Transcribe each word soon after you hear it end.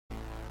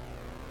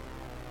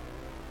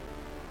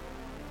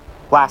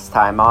Last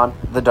time on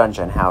The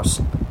Dungeon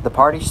House, the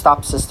party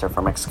stopped Sister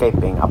from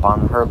escaping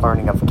upon her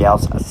learning of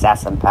Gale's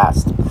assassin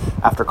past.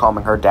 After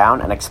calming her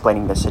down and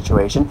explaining the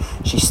situation,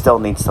 she still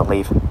needs to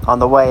leave. On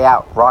the way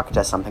out, Rock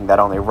does something that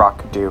only Rock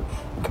could do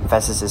and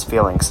confesses his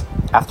feelings.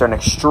 After an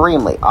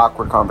extremely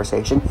awkward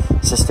conversation,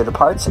 Sister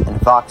departs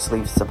and Vox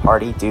leaves the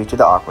party due to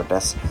the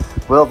awkwardness.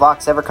 Will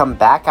Vox ever come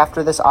back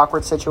after this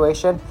awkward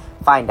situation?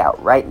 Find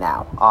out right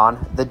now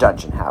on The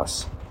Dungeon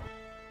House.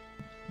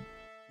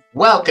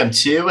 Welcome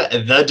to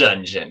The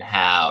Dungeon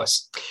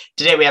House.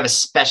 Today we have a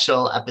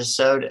special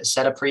episode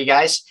set up for you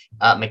guys.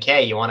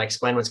 McKay, you want to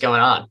explain what's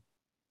going on?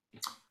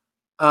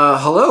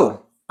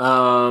 Hello.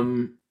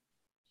 I'm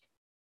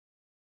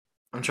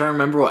trying to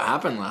remember what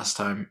happened last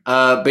time.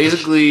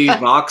 Basically,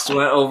 Vox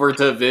went over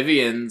to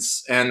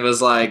Vivian's and was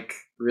like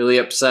really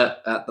upset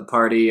at the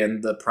party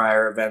and the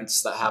prior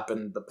events that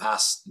happened the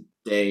past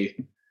day.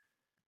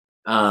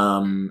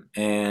 And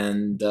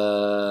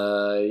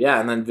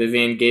then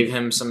Vivian gave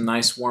him some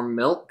nice warm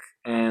milk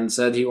and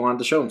said he wanted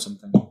to show him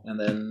something. And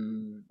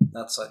then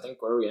that's, I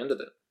think, where we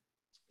ended it.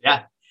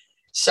 Yeah.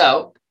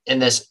 So, in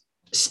this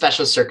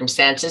special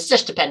circumstances,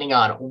 just depending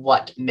on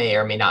what may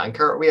or may not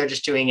occur, we are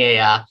just doing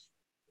a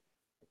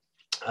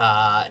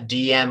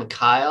DM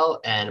Kyle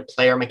and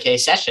player McKay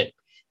session.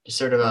 Just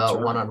sort of a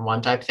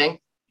one-on-one type thing.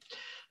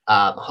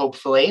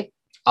 Hopefully,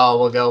 all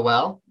will go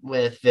well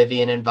with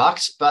Vivian and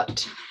Vox,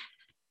 but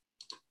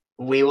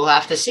we will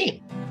have to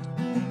see.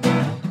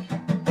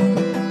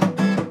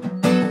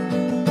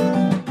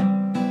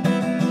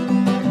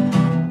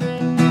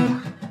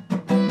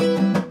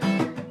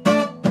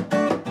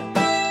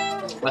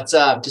 Let's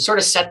to sort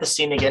of set the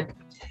scene again.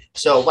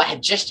 So what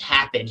had just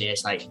happened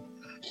is like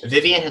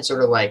Vivian had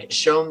sort of like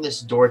shown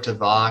this door to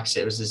Vox.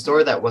 It was this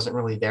door that wasn't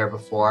really there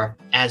before.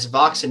 As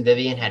Vox and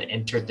Vivian had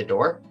entered the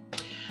door,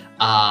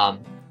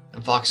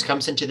 Vox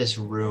comes into this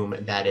room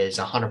that is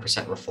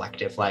 100%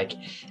 reflective. Like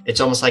it's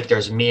almost like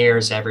there's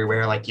mirrors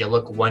everywhere. Like you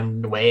look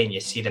one way and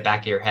you see the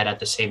back of your head at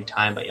the same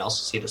time, but you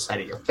also see the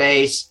side of your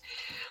face.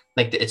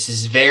 Like it's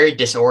this very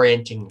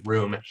disorienting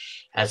room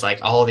as like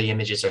all the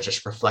images are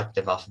just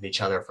reflective off of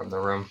each other from the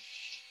room.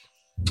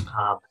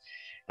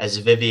 As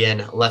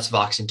Vivian lets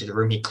Vox into the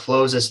room, he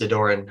closes the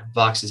door and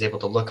Vox is able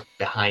to look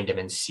behind him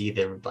and see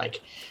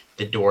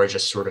the door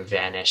just sort of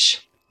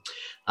vanish.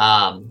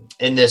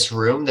 In this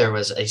room, there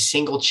was a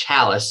single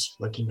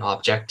chalice-looking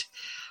object,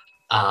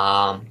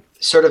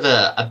 sort of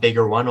a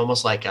bigger one,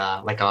 almost like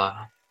a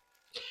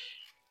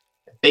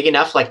big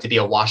enough like to be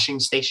a washing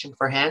station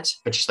for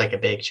hands, but just like a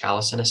big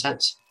chalice in a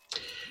sense.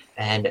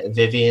 And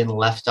Vivian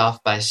left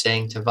off by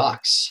saying to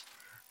Vox,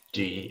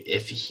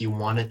 if he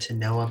wanted to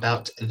know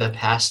about the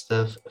past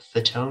of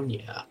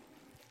Photonia.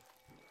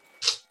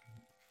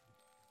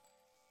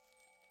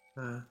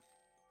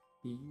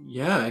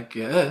 Yeah, I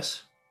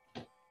guess.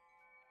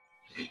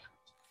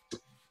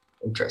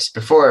 Interesting.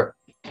 Before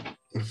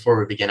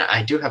we begin,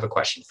 I do have a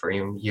question for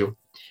you,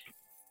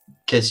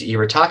 because you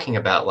were talking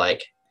about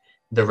like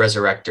the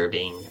Resurrector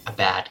being a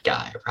bad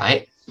guy,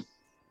 right?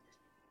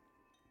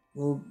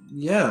 Well,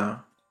 yeah.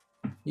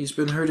 He's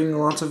been hurting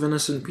lots of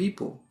innocent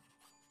people.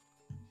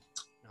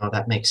 Oh,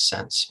 that makes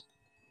sense.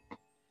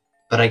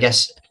 But I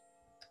guess,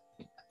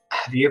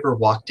 have you ever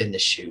walked in the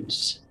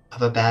shoes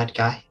of a bad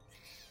guy?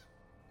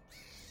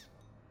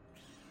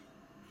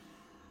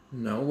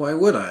 No, why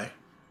would I?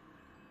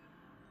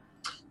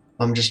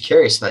 I'm just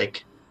curious,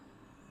 like,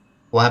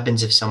 what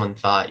happens if someone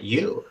thought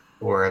you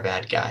were a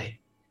bad guy?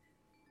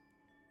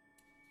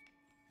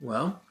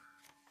 Well,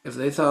 if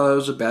they thought I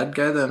was a bad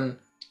guy, then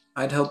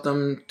I'd help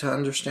them to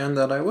understand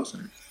that I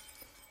wasn't.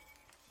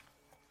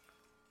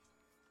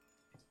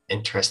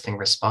 Interesting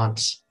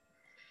response.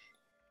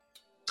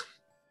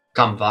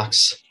 Come,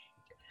 Vox.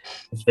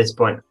 At this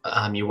point,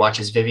 you watch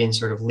as Vivian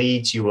sort of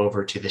leads you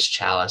over to this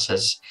chalice.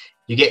 As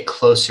you get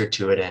closer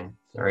to it and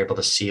are able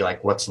to see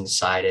like what's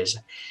inside is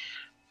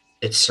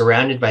it's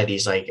surrounded by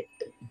these like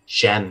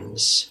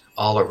gems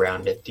all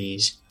around it,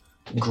 these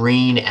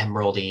green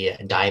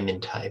emeraldy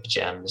diamond type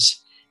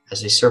gems.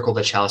 As they circle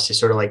the chalice, they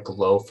sort of like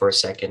glow for a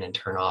second and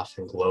turn off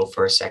and glow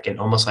for a second,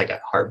 almost like a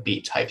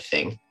heartbeat type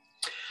thing.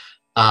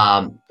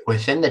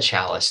 Within the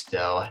chalice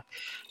though,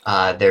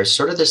 there's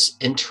sort of this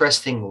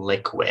interesting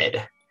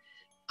liquid,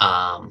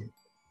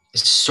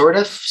 sort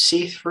of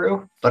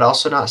see-through, but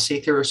also not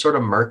see-through, sort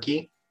of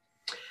murky.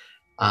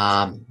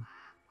 Yes,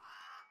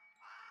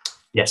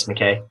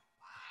 McKay?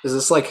 Is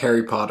this like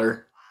Harry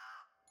Potter?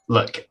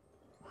 Look,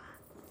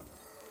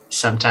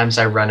 sometimes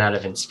I run out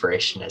of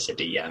inspiration as a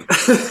DM.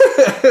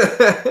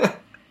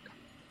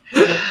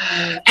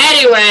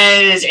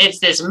 Anyways, it's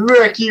this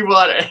murky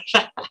water.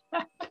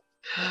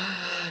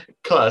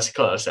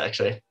 Close,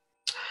 actually.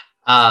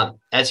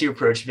 As you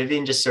approach,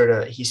 Vivian just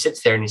he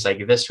sits there and he's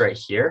like, this right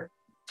here,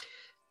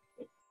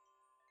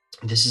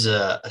 this is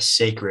a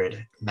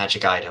sacred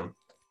magic item.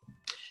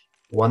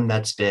 One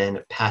that's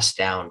been passed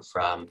down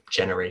from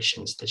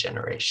generations to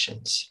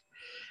generations.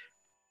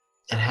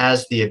 It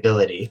has the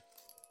ability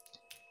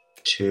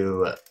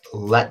to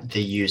let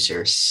the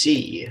user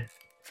see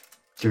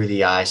through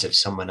the eyes of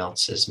someone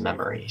else's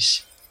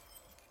memories.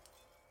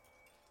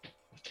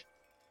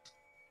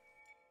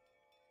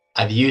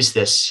 I've used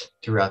this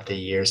throughout the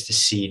years to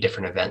see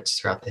different events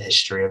throughout the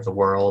history of the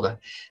world,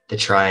 to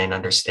try and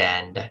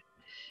understand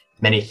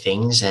many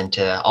things, and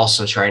to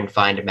also try and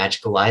find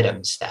magical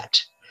items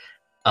that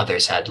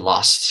others had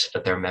lost,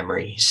 but their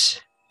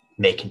memories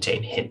may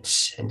contain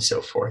hints and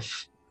so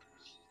forth.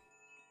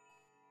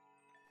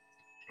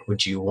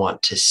 Would you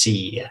want to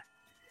see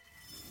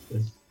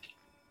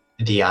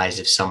the eyes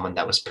of someone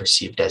that was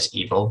perceived as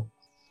evil?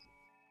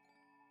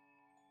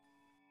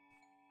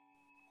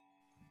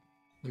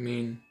 I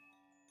mean,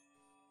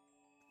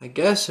 I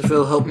guess if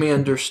it'll help me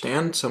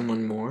understand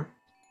someone more.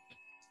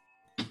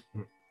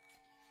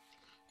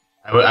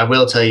 I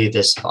will tell you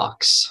this,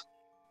 Fox.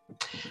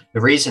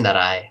 The reason that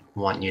I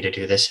want you to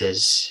do this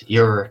is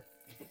you're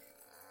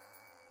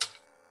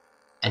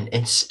an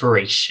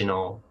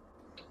inspirational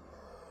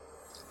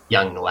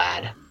young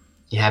lad.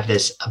 You have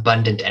this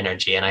abundant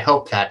energy, and I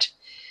hope that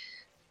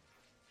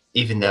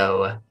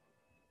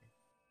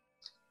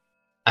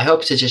I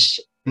hope to just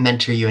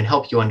mentor you and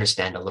help you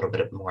understand a little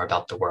bit more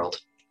about the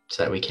world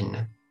so that we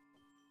can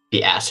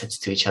be assets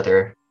to each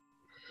other.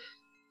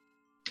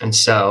 And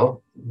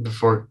so,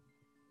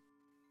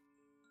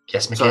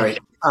 yes, McKay?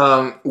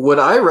 Sorry. Would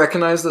I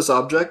recognize this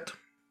object?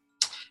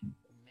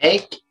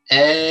 Make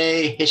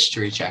a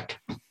history check.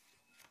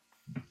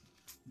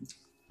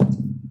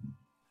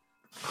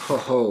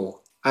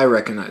 Oh, I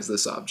recognize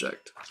this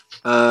object.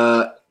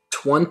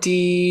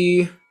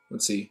 20.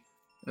 Let's see.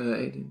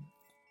 18.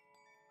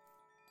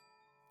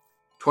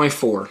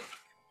 24.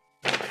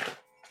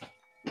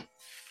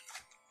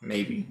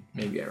 Maybe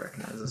I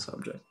recognize this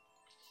object.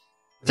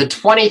 The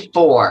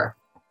 24.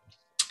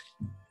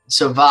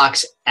 So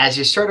Vox, as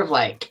you're sort of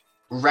like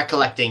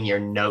recollecting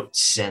your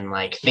notes and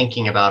like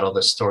thinking about all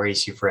the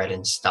stories you've read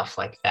and stuff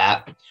like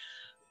that,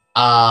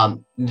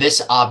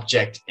 this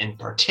object in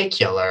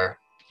particular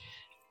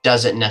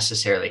doesn't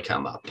necessarily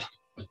come up.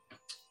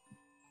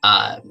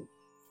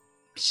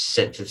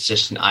 Since it's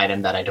just an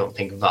item that I don't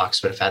think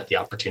Vox would have had the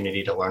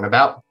opportunity to learn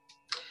about.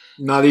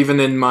 Not even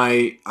in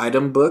my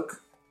item book?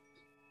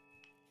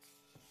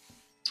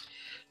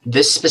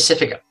 This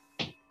specific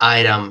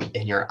item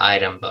in your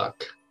item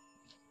book.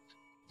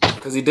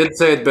 Because he did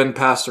say it'd been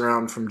passed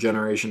around from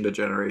generation to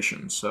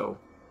generation, so.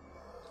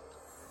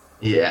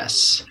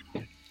 Yes.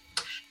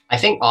 I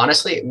think,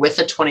 honestly, with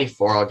a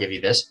 24, I'll give you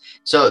this.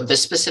 So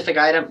this specific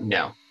item,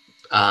 no.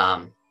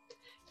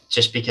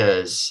 Just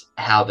because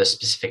how this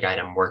specific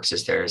item works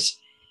is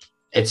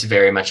it's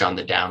very much on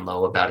the down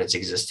low about its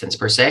existence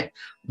per se.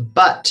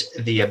 But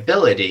the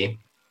ability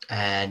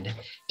and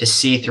to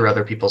see through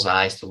other people's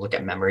eyes, to look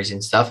at memories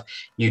and stuff,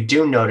 you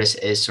do notice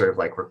is sort of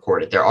like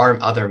recorded. There are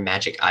other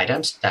magic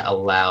items that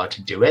allow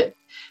to do it,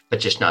 but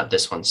just not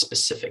this one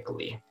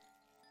specifically.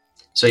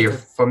 So you're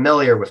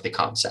familiar with the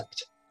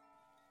concept.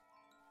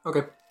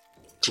 Okay.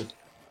 Cool.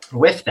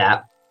 With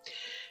that,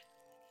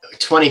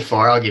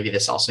 24, I'll give you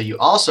this also. You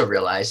also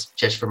realize,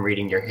 just from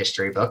reading your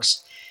history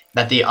books,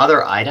 that the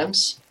other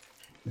items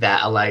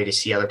that allow you to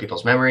see other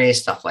people's memories,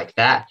 stuff like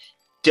that,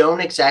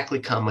 don't exactly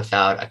come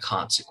without a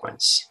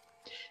consequence.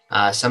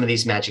 Some of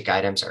these magic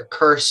items are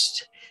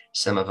cursed.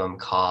 Some of them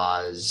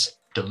cause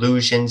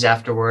delusions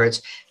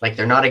afterwards. Like,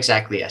 they're not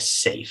exactly a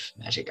safe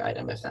magic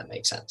item, if that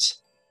makes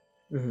sense.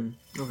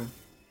 Mm-hmm. Okay.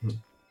 Mm-hmm.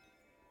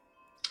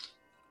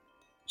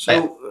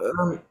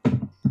 So,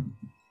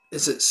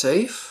 is it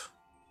safe?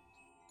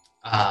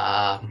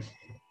 From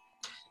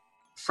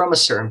a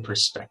certain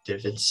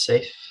perspective, it's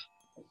safe.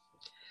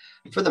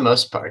 For the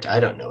most part, I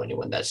don't know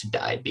anyone that's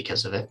died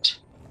because of it.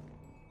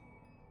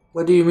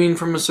 What do you mean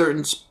from a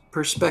certain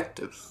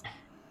perspective?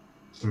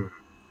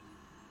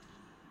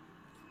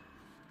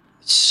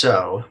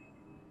 So,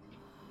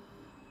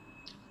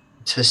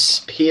 to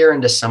peer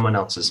into someone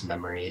else's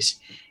memories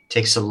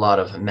takes a lot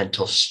of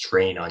mental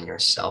strain on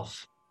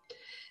yourself.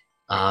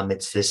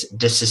 It's this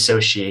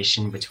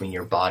disassociation between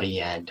your body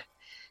and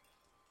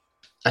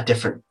a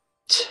different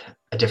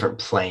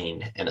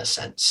plane, in a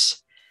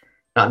sense.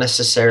 Not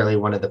necessarily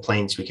one of the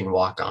planes we can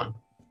walk on,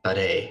 but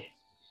a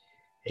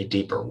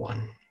deeper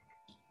one.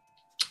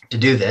 To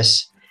do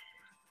this,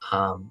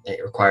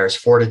 it requires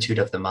fortitude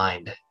of the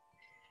mind.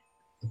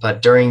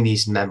 But during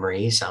these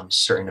memories,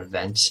 certain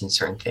events and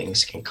certain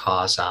things can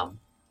cause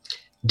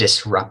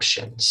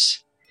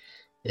disruptions.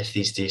 If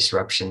these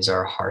disruptions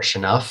are harsh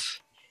enough,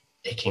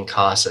 it can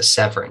cause a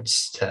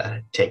severance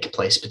to take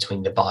place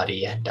between the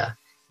body and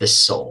the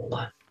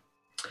soul.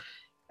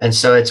 And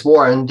so it's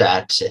warned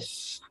that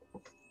if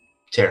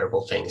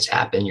terrible things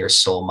happen, your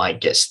soul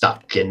might get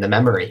stuck in the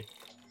memory.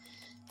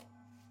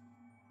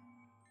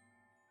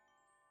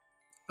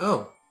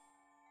 Oh.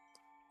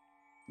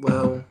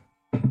 Well.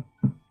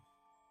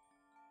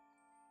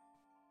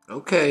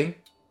 Okay.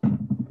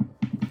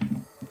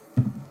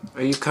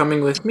 Are you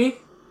coming with me?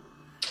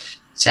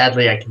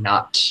 Sadly, I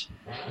cannot.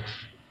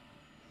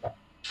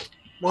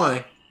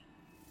 Why?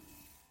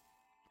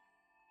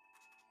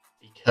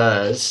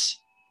 Because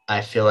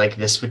I feel like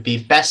this would be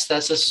best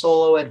as a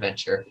solo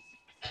adventure.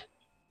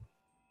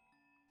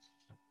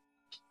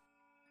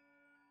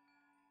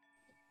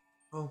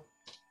 Oh.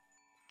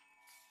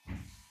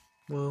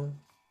 Well.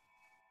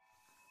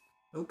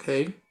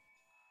 Okay.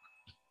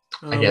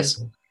 I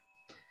guess.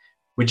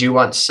 Would you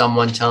want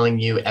someone telling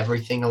you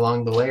everything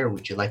along the way, or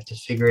would you like to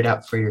figure it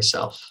out for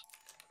yourself?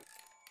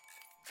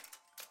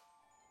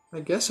 I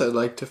guess I'd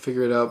like to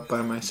figure it out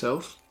by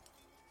myself.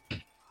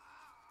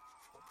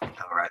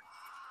 All right.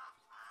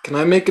 Can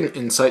I make an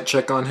insight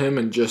check on him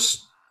and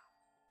just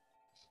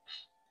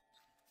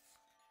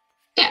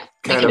Yeah.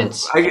 kind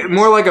of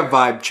more like a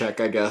vibe check,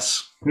 I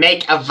guess.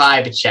 Make a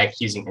vibe check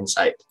using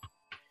insight.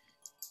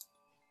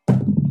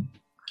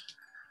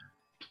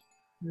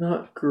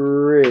 Not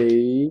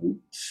great.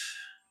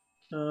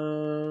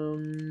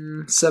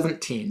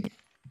 17.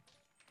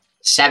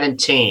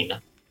 17.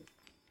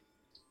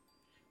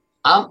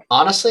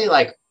 Honestly,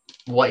 like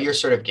what you're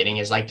sort of getting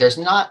is like there's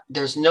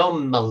no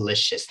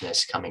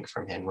maliciousness coming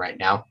from him right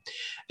now.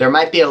 There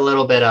might be a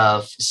little bit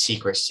of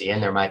secrecy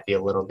and there might be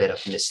a little bit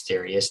of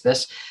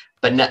mysteriousness,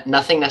 but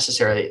nothing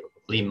necessarily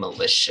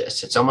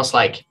malicious. It's almost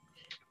like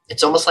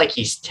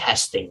he's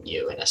testing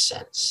you in a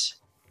sense.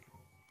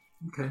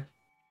 Okay.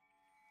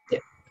 Yeah.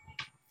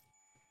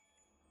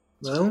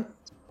 Well,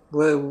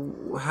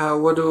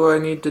 what do I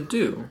need to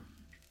do?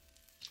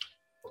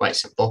 Quite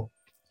simple.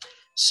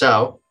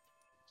 So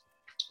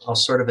I'll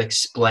sort of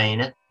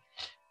explain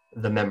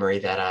the memory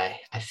that I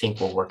think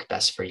will work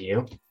best for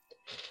you.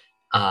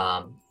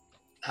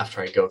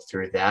 After I go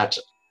through that,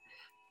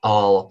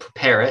 I'll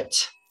prepare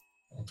it.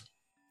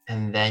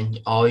 And then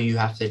all you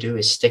have to do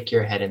is stick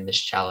your head in this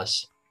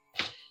chalice.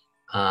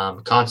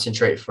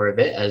 Concentrate for a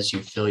bit as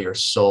you feel your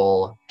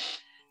soul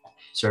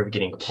sort of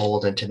getting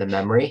pulled into the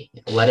memory.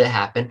 Let it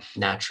happen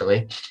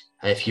naturally.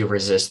 If you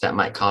resist, that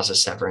might cause a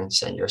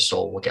severance and your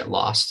soul will get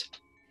lost.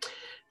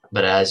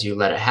 But as you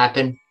let it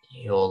happen,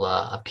 you'll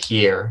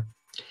appear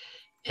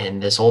in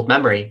this old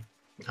memory,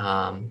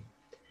 and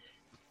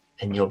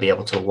you'll be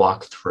able to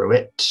walk through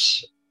it,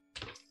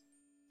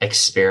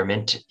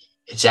 experiment.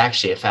 It's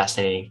actually a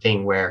fascinating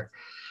thing where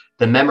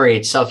the memory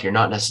itself, you're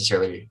not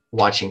necessarily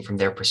watching from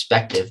their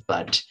perspective,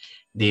 but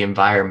the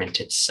environment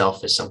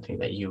itself is something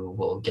that you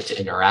will get to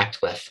interact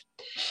with.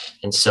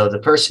 And so the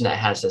person that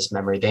has this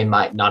memory, they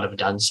might not have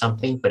done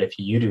something, but if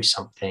you do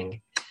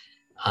something,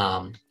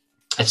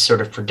 it sort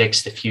of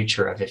predicts the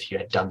future of if you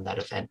had done that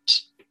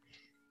event.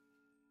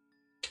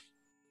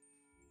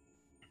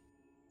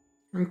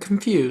 I'm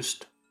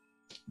confused.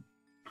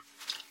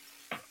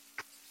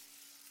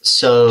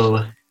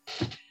 So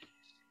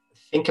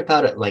think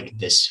about it like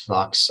this,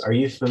 Vox. Are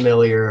you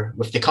familiar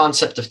with the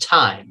concept of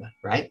time,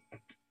 right?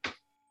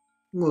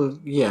 Well,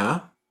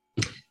 yeah.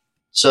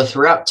 So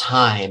throughout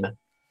time,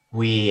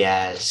 we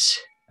as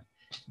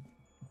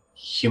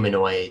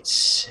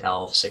humanoids,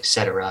 elves,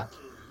 etc.,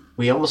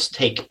 we almost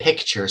take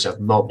pictures of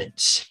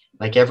moments.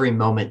 Like every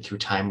moment through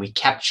time, we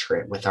capture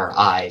it with our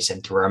eyes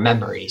and through our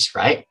memories,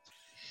 right?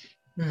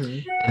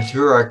 Mm-hmm. And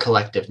through our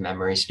collective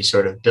memories, we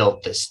sort of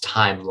built this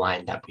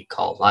timeline that we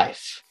call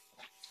life.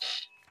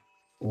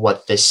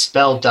 What this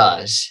spell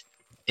does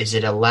is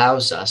it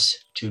allows us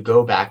to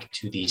go back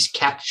to these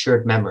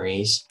captured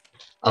memories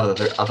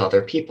of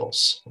other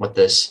people's, what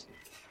this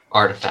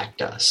artifact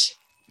does.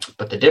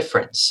 But the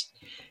difference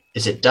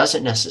is it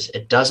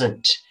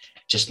doesn't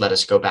just let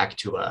us go back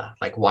to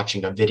like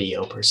watching a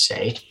video per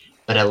se,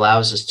 but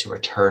allows us to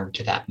return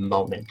to that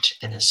moment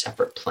in a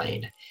separate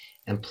plane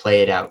and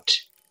play it out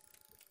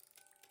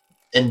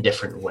in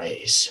different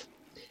ways.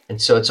 And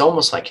so it's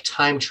almost like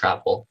time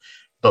travel,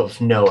 but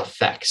with no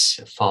effects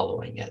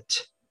following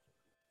it.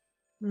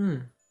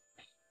 I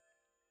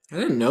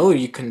didn't know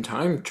you can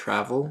time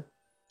travel.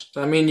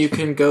 Does that mean you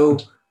can go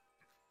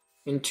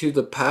into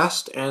the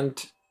past,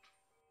 and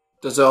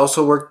does it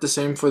also work the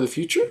same for the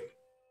future?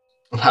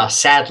 Well,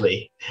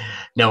 sadly,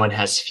 no one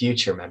has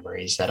future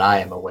memories that I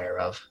am aware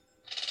of.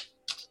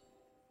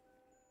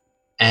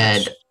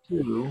 And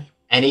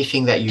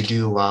anything that you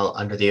do while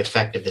under the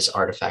effect of this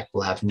artifact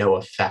will have no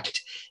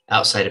effect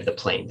outside of the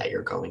plane that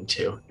you're going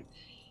to.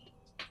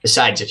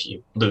 Besides, if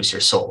you lose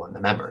your soul in the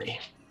memory.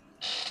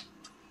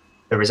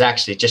 There was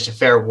actually, just a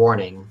fair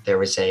warning, there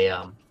was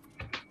a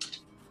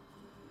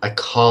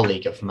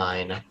colleague of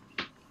mine a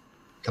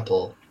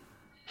couple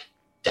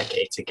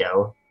decades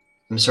ago,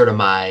 sort of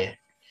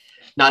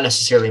not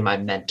necessarily my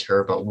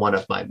mentor, but one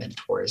of my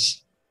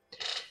mentors,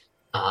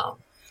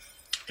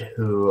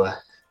 who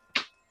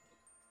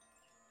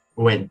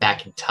went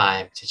back in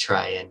time to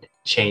try and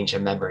change a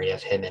memory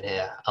of him and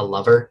a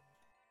lover.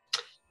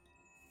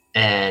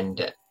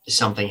 And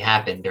something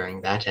happened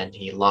during that, and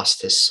he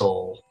lost his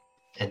soul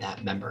in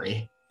that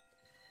memory.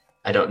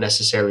 I don't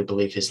necessarily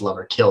believe his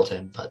lover killed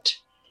him, but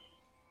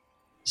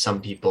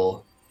some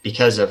people,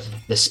 because of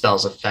the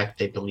spell's effect,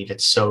 they believe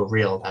it's so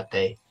real that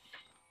they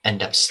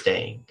end up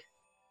staying.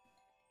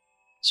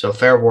 So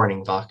fair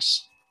warning,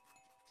 Vox.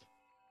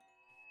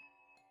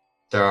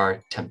 There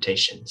are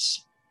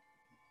temptations.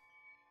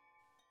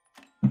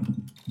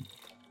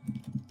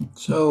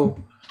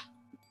 So,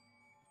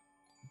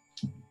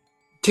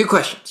 2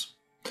 questions.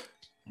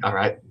 All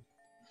right.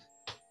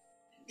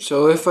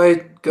 So if I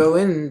go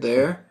in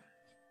there,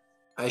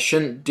 I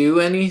shouldn't do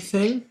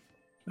anything?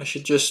 I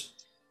should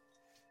just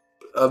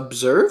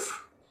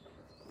observe?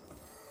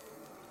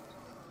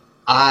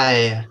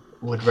 I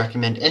would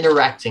recommend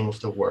interacting with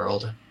the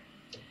world,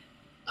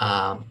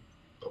 um,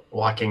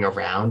 walking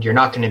around. You're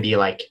not going to be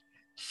like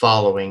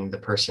following the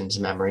person's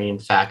memory. In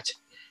fact,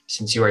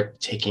 since you are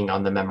taking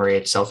on the memory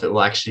itself, it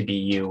will actually be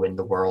you in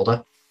the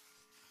world,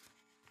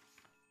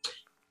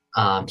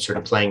 sort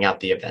of playing out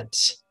the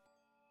events.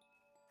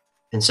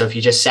 And so if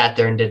you just sat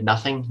there and did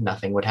nothing,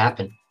 nothing would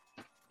happen.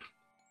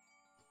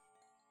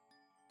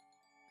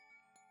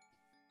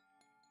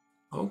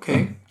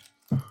 Okay.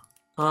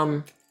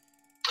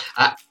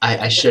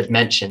 I should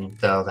mention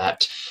though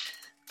that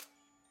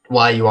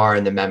while you are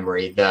in the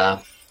memory,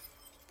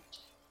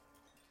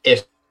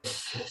 if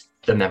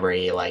the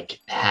memory like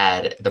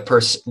had the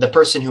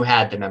person who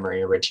had the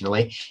memory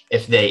originally,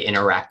 if they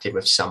interacted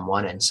with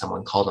someone and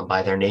someone called them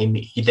by their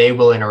name, they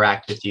will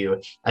interact with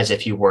you as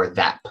if you were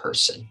that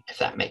person, if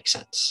that makes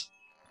sense.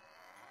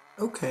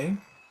 Okay.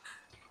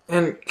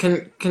 And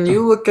can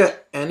you look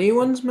at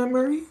anyone's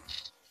memory?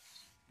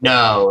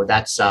 No,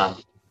 that's one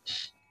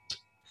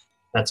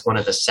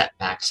of the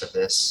setbacks of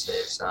this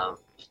is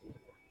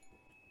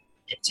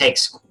it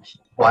takes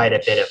quite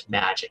a bit of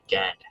magic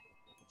and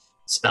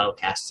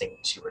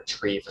spellcasting to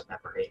retrieve a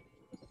memory.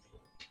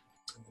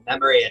 The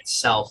memory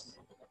itself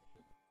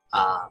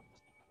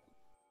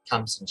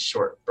comes in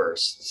short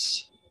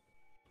bursts,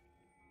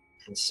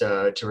 and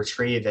so to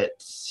retrieve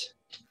it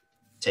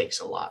takes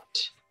a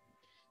lot.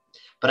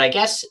 But I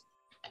guess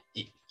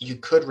you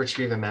could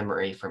retrieve a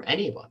memory from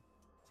anyone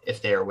if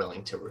they are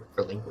willing to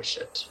relinquish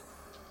it.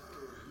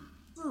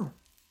 Oh,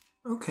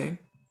 okay.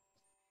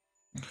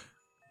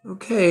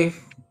 Okay.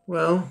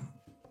 Well,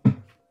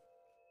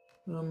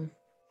 I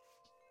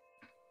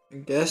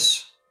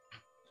guess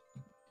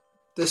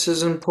this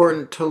is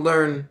important to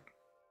learn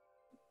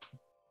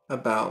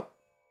about.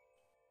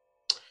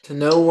 To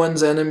know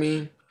one's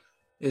enemy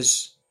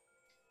is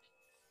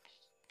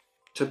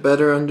to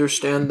better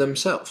understand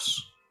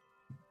themselves.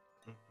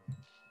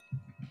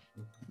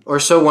 Or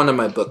so one of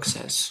my books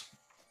says.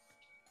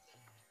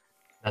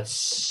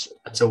 That's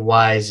a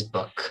wise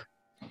book.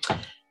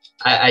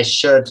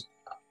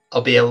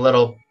 I'll be a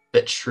little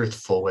bit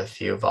truthful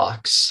with you,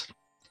 Vox.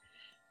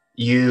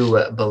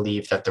 You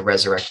believe that the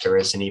Resurrector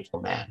is an evil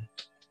man.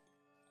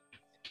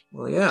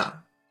 Well, yeah.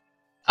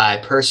 I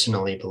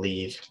personally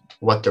believe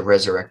what the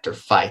Resurrector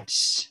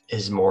fights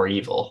is more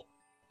evil.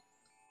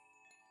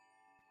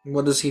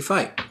 What does he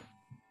fight?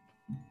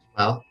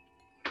 Well,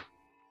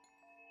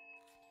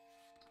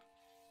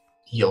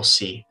 you'll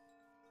see.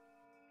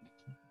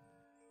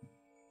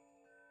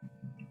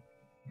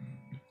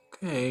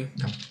 Okay.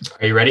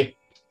 Are you ready?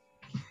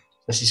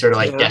 As he sort of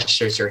like Yeah.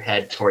 gestures your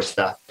head towards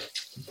the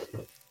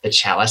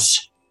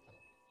chalice.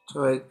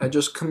 So I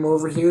just come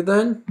over here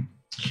then?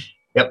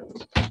 Yep.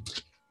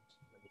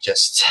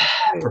 Just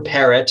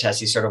prepare it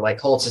as he sort of like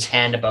holds his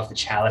hand above the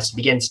chalice,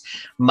 begins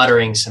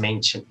muttering some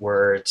ancient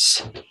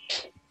words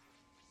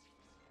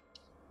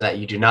that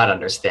you do not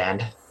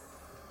understand.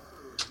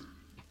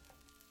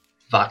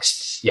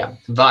 Vox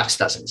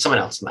doesn't. Someone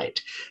else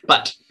might.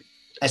 But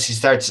as he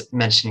starts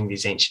mentioning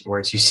these ancient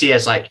words, you see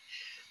as like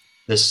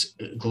this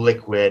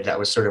liquid that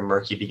was sort of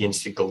murky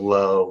begins to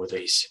glow with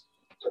these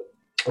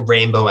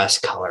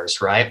rainbow-esque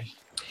colors, right?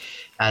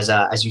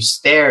 As you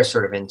stare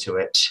sort of into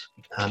it,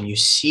 you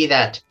see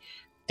that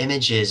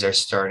images are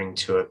starting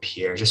to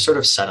appear, just sort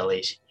of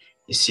subtly.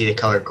 You see the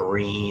color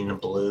green,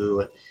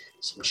 blue,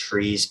 some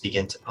trees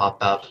begin to pop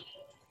up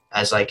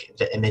as like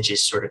the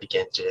images sort of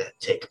begin to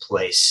take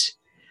place.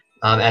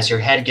 As your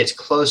head gets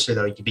closer,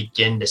 though, you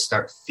begin to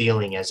start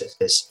feeling as if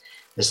this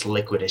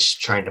liquid is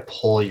trying to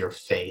pull your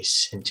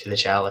face into the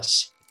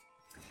chalice.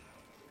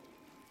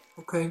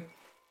 Okay.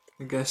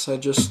 I guess I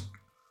just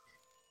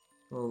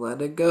will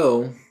let it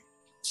go.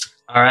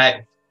 All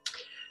right.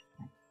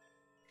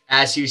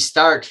 As you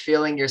start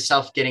feeling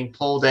yourself getting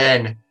pulled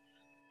in,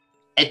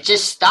 it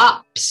just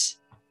stops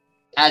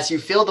as you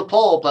feel the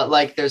pull, but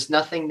like there's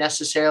nothing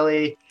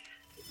necessarily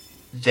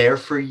there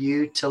for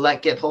you to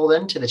let get pulled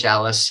into the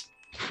chalice.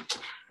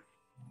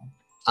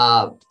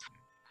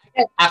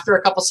 After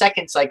a couple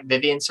seconds, like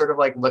Vivian sort of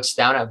like looks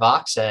down at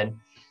Vox and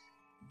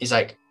he's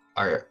like,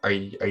 "Are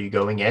you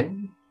going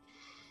in?"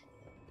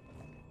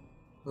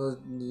 Well,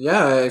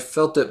 yeah, I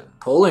felt it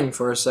pulling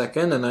for a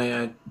second, and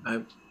I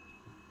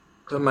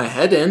put my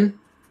head in.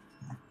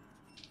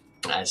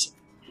 As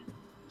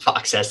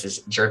Vox has this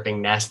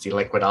dripping, nasty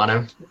liquid on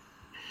him.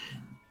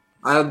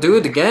 I'll do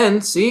it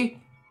again.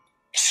 See?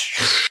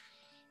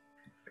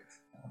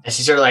 As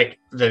he sort of like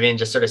Vivian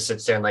just sort of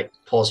sits there and like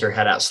pulls her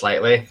head out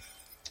slightly, and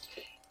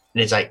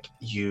he's like,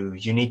 "You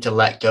need to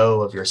let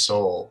go of your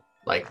soul.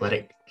 Like let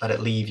it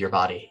leave your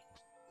body."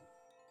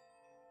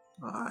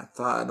 I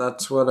thought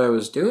that's what I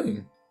was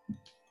doing.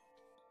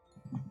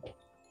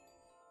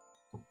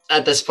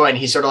 At this point,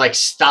 he sort of like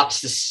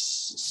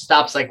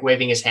stops like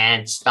waving his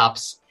hand,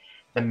 stops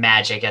the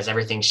magic as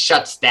everything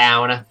shuts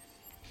down.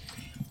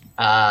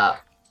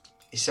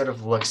 He sort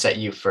of looks at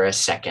you for a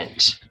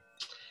second,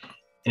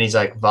 and he's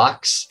like,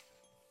 "Vox,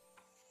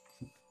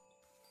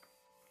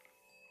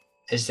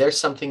 is there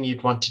something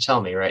you'd want to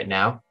tell me right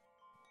now?"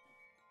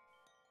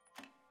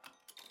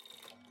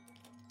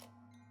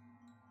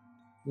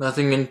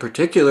 Nothing in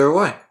particular.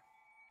 Why?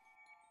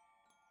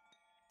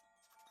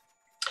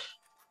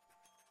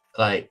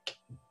 Like,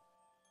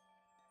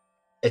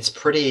 it's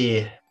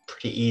pretty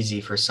easy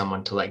for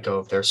someone to let go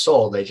of their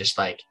soul. They just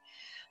like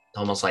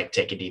almost like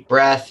take a deep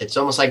breath. It's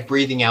almost like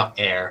breathing out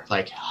air,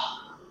 like,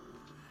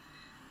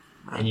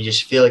 and you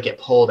just feel it get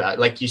pulled out.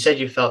 Like you said,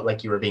 you felt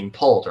like you were being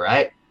pulled,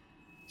 right?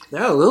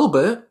 Yeah, a little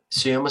bit.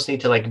 So you almost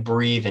need to like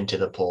breathe into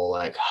the pull,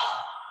 like.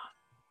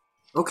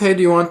 Okay,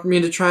 do you want me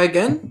to try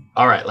again?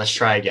 All right, let's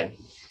try again.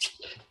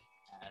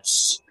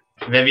 Yes.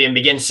 Vivian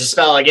begins to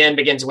spell again,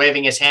 begins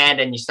waving his hand,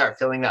 and you start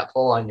feeling that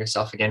pull on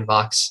yourself again,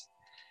 Vox.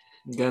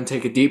 I'm gonna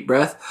take a deep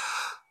breath,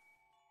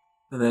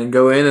 and then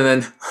go in, and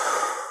then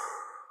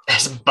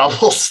as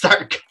bubbles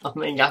start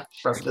coming up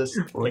from this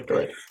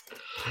liquid.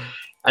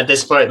 At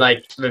this point,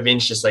 like,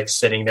 Vivian's just like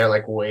sitting there,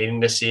 like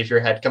waiting to see if your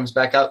head comes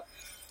back up.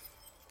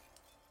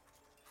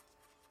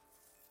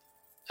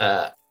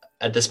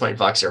 At this point,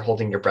 Vox, you're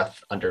holding your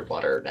breath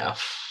underwater now.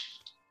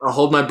 I'll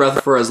hold my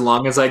breath for as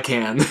long as I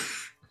can.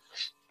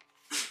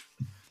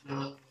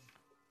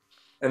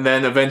 And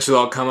then eventually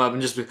I'll come up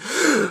and just be...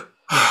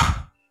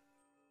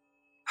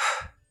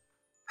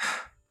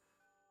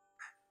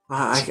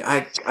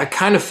 I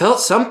kind of felt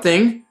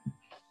something. I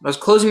was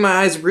closing my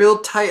eyes real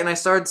tight and I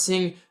started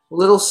seeing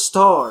little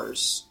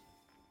stars.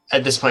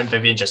 At this point,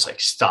 Vivian just like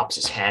stops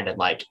his hand and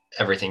like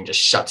everything just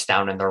shuts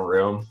down in the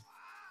room.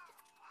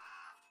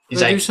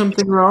 Did I do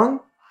something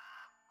wrong?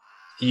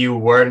 You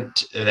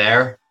weren't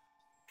there.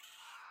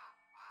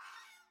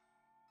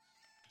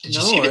 Did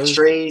you see the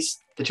trees,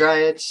 the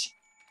dryads?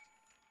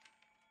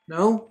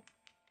 No.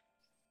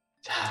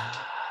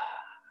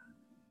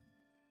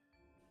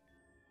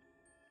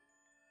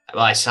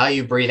 Well, I saw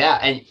you breathe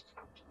out, and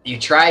you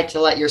tried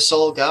to let your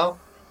soul go.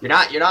 You're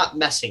not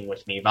messing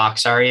with me,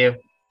 Vox, are you?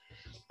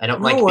 I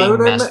don't like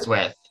being messed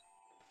with.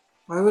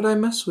 Why would I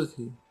mess with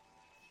you?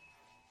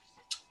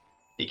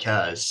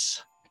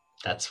 Because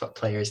that's what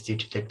players do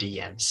to 50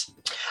 yens.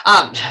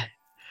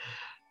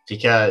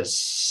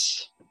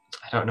 Because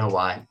I don't know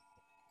why.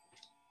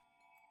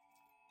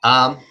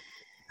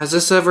 Has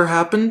this ever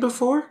happened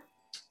before?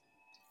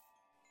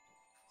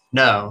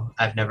 No,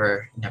 I've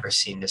never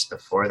seen this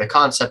before. The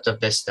concept of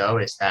this, though,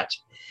 is that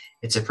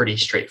it's a pretty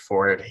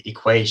straightforward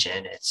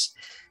equation. Its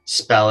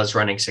spell is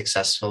running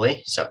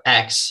successfully, so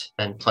X,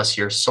 then plus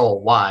your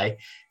soul, Y,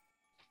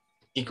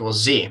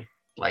 equals Z.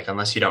 Like,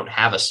 unless you don't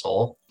have a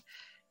soul.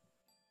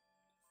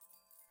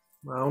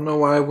 I don't know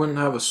why I wouldn't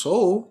have a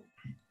soul.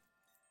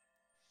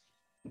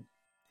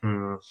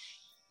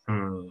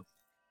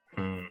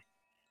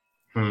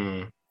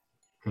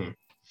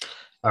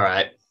 All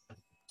right.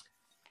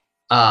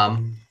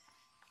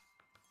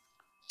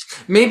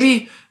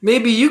 Maybe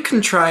you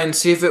can try and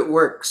see if it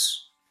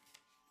works.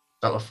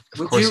 Oh, of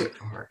course it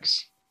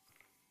works.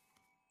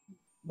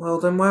 Well,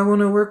 then why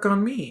won't it work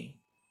on me?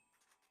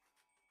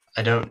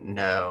 I don't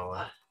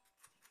know.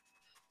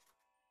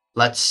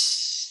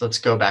 Let's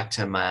go back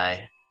to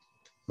my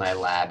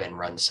lab and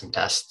run some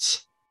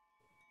tests.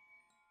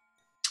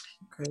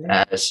 Okay.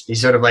 As he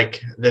sort of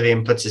like,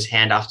 Vivian puts his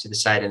hand off to the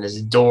side and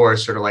his door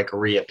sort of like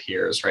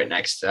reappears right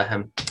next to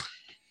him.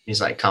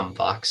 He's like, come,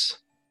 Fox.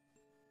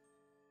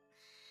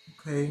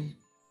 Okay.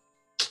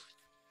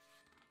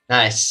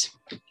 Nice.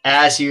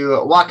 As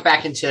you walk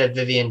back into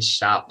Vivian's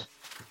shop,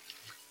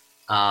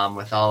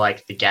 with all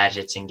like the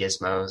gadgets and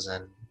gizmos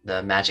and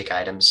the magic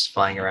items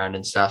flying around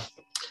and stuff,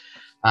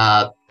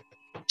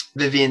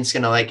 Vivian's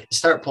gonna like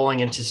start pulling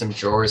into some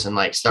drawers and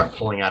like start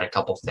pulling out a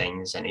couple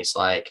things, and he's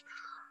like,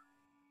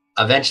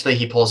 eventually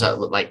he pulls out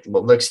like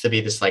what looks to be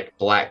this like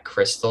black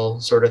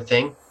crystal sort of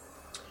thing.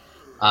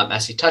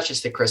 As he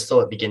touches the crystal,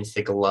 it begins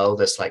to glow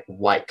this like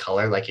white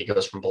color, like it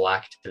goes from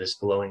black to this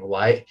glowing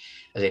white.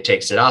 As he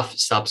takes it off, it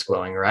stops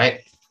glowing,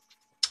 right?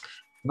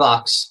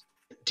 Vox,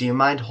 do you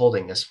mind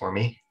holding this for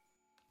me?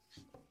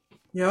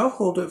 Yeah, I'll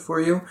hold it for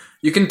you.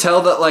 You can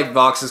tell that like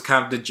Vox is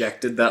kind of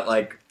dejected that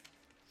like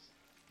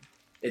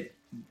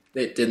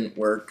it didn't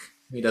work.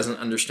 He doesn't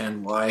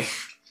understand why.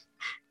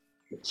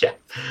 Yeah.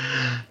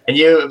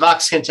 And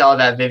Vox can tell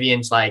that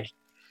Vivian's like,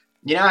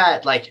 you know,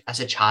 like as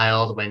a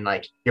child when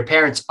like your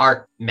parents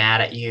aren't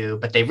mad at you,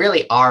 but they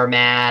really are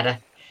mad,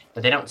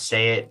 but they don't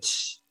say it,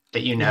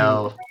 but you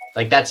know,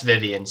 like that's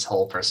Vivian's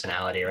whole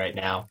personality right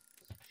now.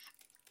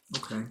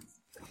 Okay.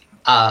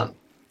 So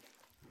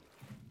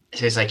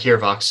he's like, here,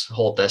 Vox,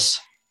 hold this.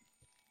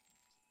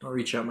 I'll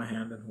reach out my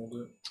hand and hold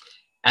it.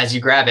 As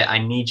you grab it, I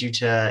need you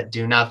to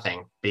do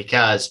nothing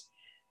because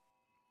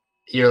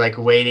you're like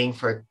waiting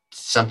for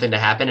something to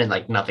happen and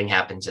like nothing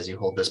happens as you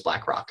hold this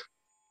black rock.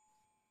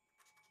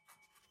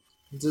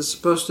 Is this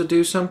supposed to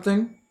do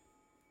something?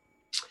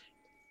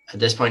 At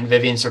this point,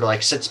 Vivian sort of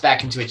like sits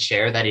back into a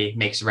chair that he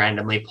makes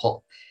randomly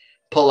pull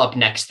up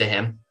next to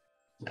him.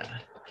 As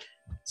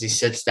he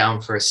sits down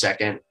for a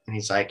second and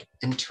he's like,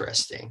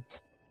 interesting.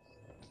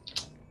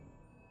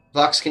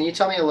 Vox, can you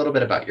tell me a little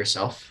bit about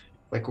yourself?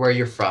 Like where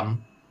you're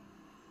from?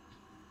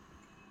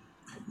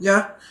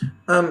 Yeah.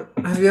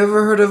 Have you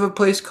ever heard of a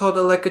place called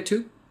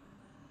Alekatu?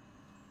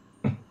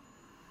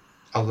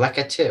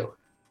 Alekatu?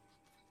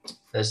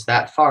 is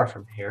that far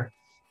from here.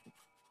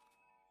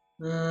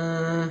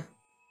 Well,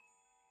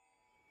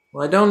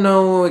 I don't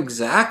know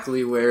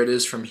exactly where it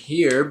is from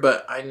here,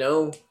 but I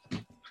know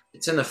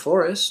it's in the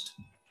forest.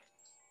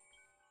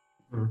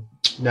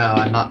 No,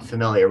 I'm not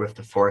familiar with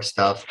the forest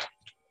of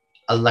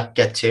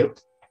Alekatu.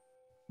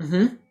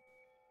 Mm-hmm.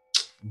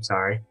 I'm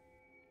sorry.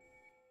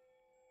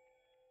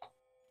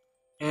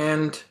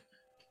 And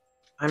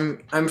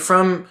I'm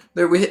from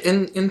there. We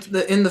in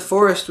the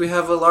forest we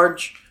have a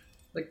large,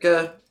 like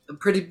a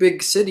pretty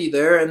big city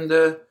there,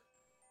 and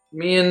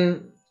me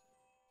and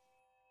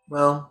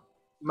well,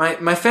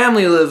 my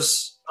family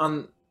lives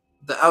on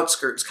the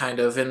outskirts, kind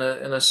of in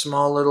a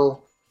small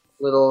little.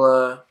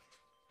 I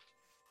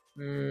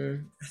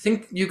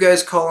think you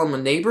guys call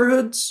them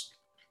neighborhoods.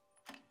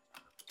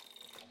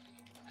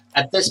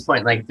 At this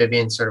point, like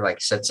Vivian sort of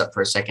like sits up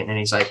for a second and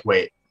he's like,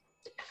 wait,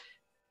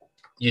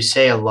 you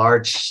say a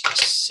large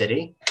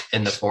city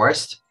in the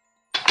forest?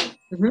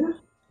 Mm-hmm.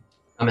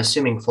 I'm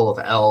assuming full of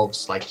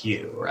elves like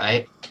you,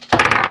 right?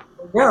 Yeah.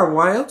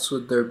 Why else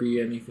would there be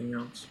anything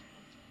else?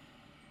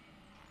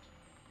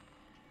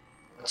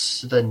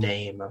 What's the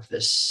name of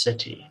this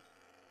city?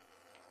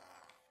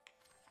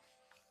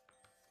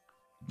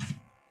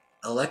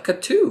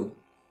 Aleka too.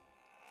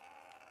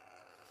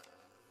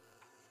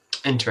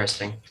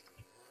 Interesting.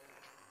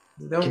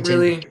 We don't Continue.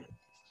 really. Guess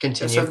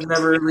Continue. I've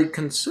never really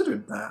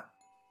considered that.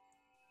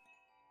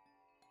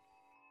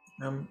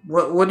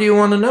 What do you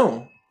want to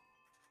know?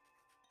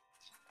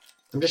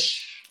 I'm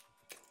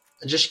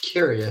just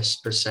curious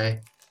per se.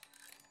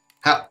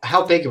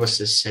 How big was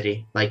this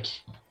city? Like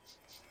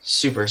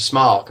super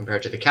small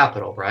compared to the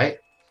capital, right?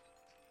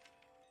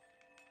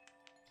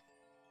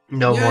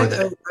 No Yeah, more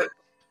than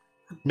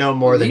no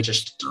more than believe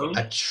just so.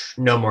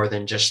 no more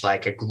than just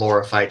like a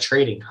glorified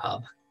trading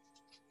hub.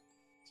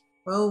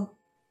 Well,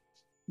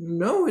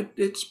 no,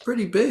 it's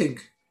pretty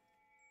big.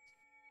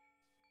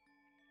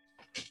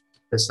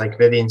 This like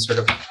Vivian sort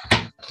of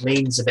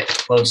leans a bit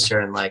closer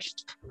and like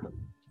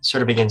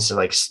sort of begins to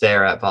like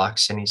stare at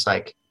Vox, and he's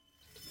like,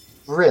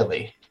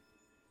 really?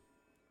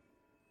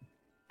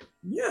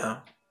 Yeah,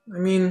 I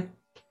mean,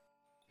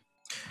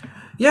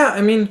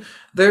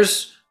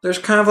 there's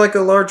kind of like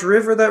a large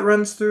river that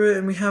runs through it,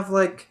 and we have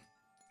like,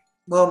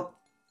 well,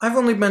 I've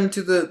only been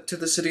to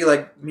the city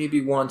like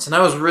maybe once, and I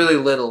was really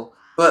little,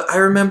 but I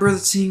remember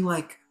seeing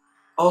like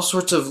all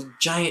sorts of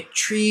giant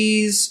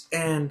trees,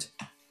 and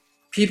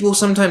people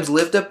sometimes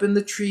lived up in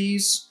the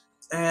trees,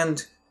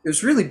 and it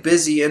was really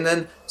busy. And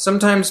then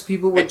sometimes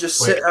people would just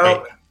sit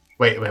out.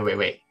 Wait.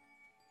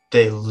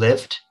 They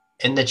lived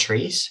in the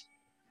trees?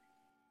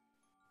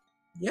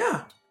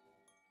 Yeah.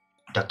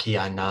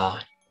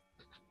 Dakiana.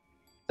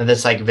 And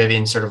this like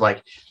Vivian sort of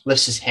like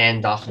lifts his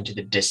hand off into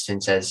the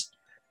distance as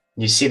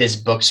you see this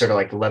book sort of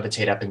like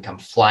levitate up and come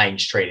flying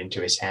straight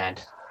into his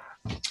hand.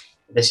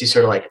 This he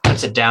sort of like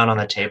puts it down on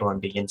the table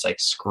and begins like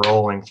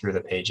scrolling through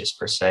the pages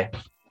per se.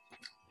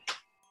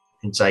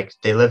 It's like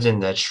they lived in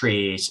the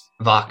trees.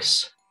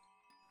 Vox,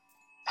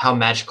 how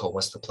magical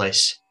was the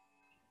place?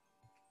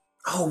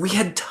 Oh, we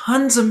had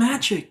tons of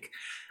magic.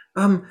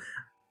 Um,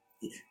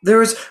 there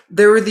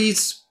were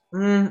these.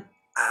 I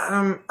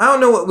don't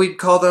know what we'd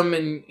call them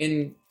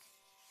in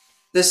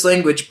this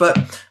language,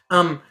 but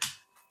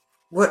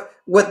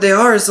what they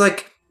are is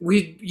like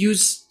we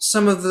use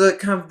some of the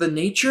kind of the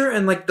nature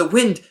and like the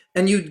wind,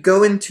 and you'd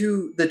go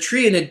into the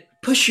tree and it'd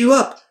push you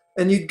up,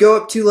 and you'd go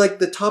up to like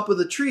the top of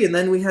the tree, and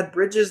then we had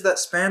bridges that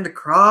spanned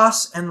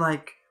across, and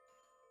like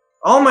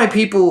all my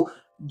people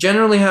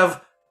generally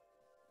have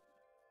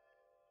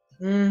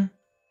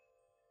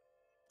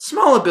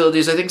small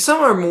abilities. I think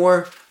some are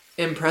more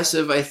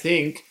impressive. I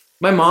think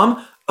my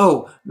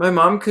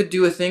mom could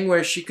do a thing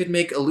where she could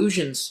make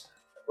illusions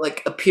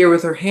like appear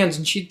with her hands,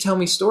 and she'd tell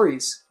me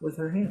stories with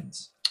her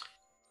hands.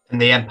 In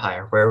the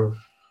Empire, where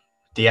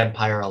the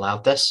Empire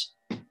allowed this?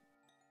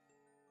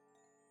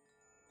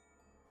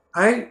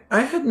 I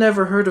had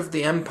never heard of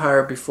the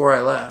Empire before I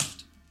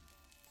left.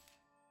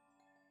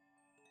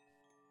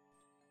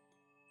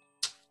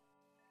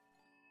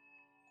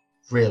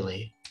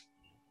 Really?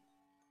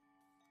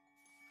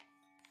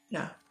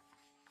 Yeah.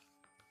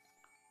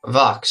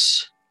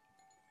 Vox,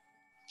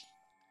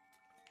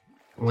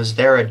 was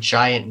there a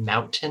giant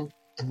mountain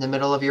in the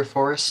middle of your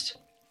forest?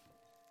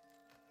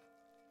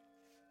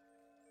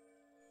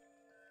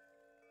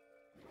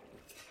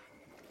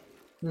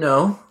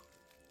 No,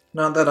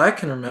 not that I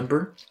can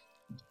remember.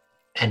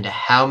 And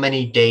how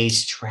many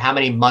days, how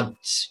many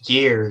months,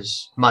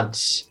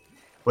 months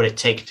would it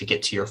take to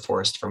get to your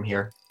forest from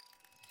here?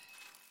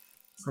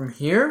 From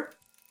here?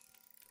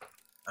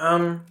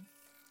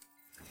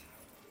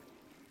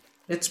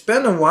 It's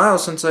been a while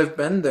since I've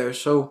been there,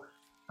 so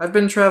I've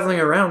been traveling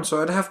around,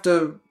 so I'd have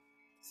to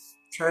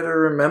try to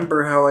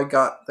remember how I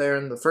got there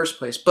in the first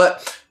place.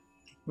 But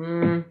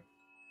maybe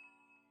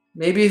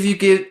if you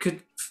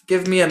could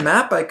give me a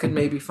map, I could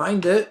maybe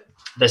find it.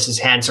 His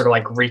hand sort of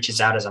like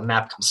reaches out as a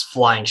map comes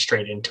flying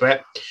straight into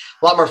it.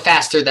 A lot more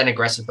faster than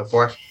aggressive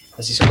before,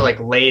 as he sort of like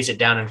lays it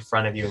down in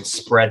front of you and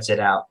spreads it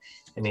out.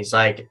 And he's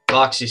like,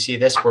 Vox, you see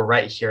this? We're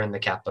right here in the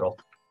capital.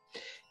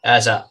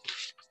 As a,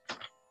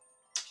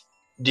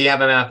 do you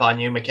have a map on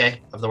you, McKay,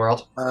 of the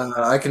world?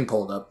 I can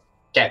pull it up.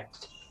 Okay.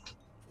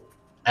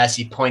 As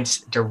he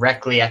points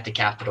directly at the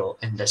capital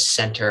in the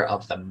center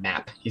of the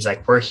map. He's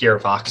like, we're here,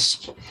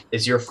 Vox.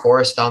 Is your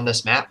forest on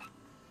this map?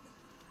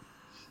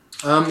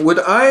 Would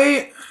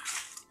I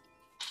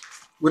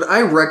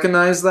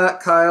recognize that,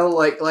 Kyle?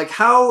 Like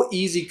how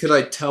easy could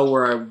I tell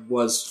where I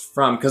was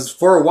from? Because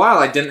for a while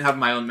I didn't have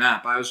my own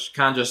map. I was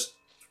kind of just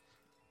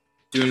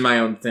doing my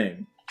own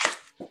thing.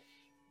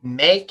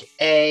 Make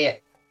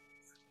a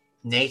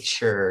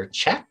nature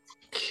check.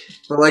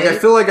 But I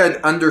feel like I'd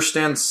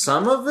understand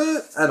some of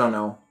it. I don't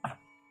know.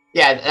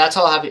 Yeah, that's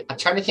all I have. I'm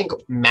trying to think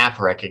map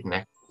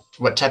recognition.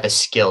 What type of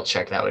skill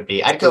check that would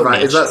be? I'd go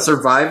nature. Is that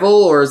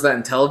survival or is that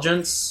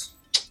intelligence?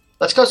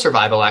 Let's go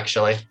survival,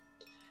 actually.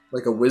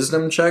 Like a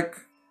wisdom check?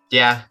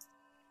 Yeah.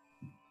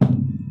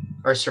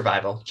 Or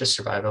survival. Just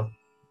survival.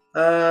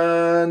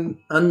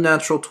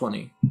 Unnatural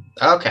 20.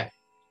 Okay.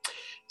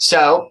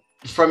 So,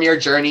 from your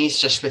journeys,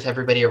 just with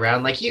everybody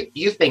around, like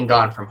you've been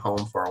gone from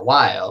home for a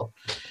while,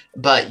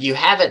 but you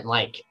haven't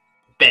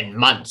been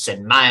months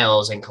and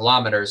miles and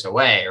kilometers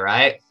away,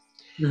 right?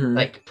 Mm-hmm.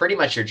 Like pretty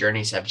much your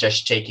journeys have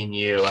just taken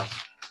you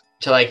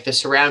to the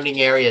surrounding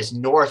areas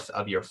north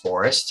of your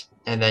forest,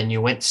 and then you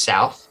went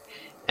south,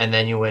 and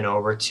then you went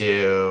over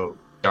to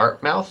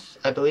Dartmouth,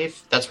 I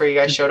believe. That's where you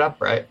guys showed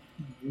up, right?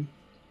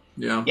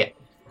 Yeah. Yeah.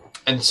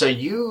 And so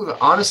you've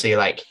honestly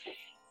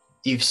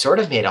you've sort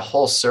of made a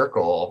whole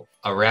circle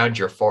around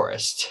your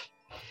forest.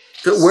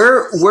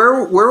 Where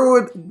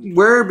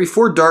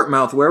before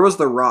Dartmouth, where was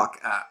the rock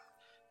at?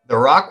 The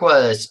rock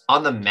was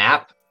on the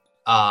map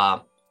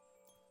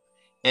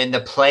in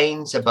the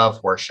plains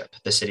above Worship,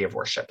 the city of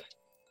Worship.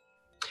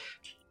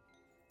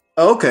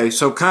 Okay,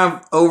 so kind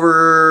of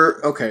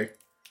over... Okay.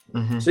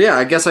 Mm-hmm. So yeah,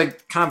 I guess I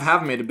kind of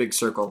have made a big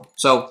circle.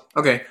 So,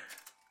 okay.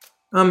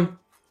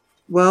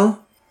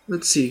 Well,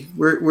 let's see.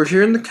 We're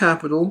here in the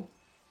capital.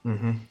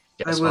 Mm-hmm.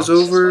 Yes, I was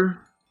over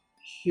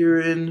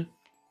here in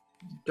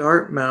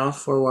Dartmouth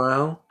for a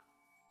while.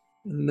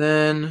 And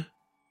then...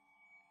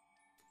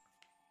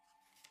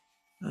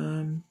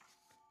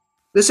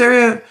 Is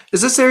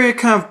this area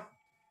kind of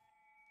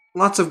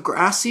lots of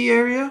grassy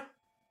area?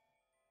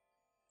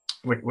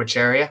 Which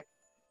area?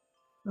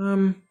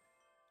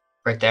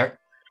 Right there?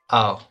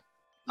 Oh.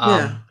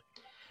 Yeah.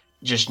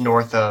 Just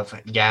north of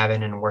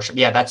Gavin and Worship.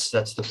 Yeah, that's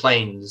the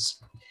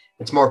plains.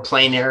 It's more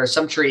plainer.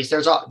 Some trees.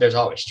 There's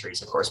always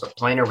trees, of course, but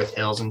plainer with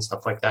hills and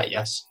stuff like that,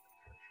 yes.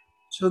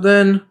 So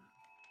then,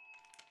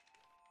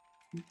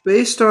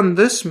 based on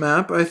this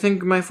map, I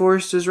think my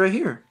forest is right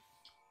here.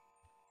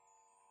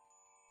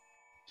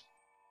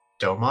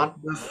 Domon?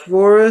 The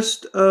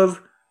Forest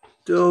of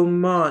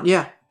Domon.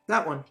 Yeah,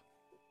 that one.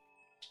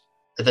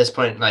 At this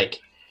point,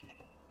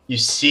 you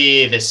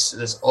see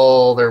this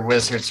older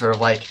wizard sort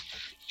of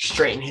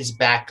straighten his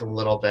back a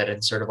little bit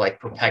and sort of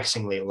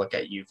perplexingly look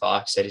at you,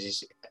 Vox, and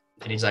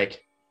he's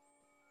like,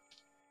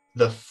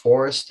 the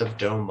Forest of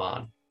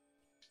Domon.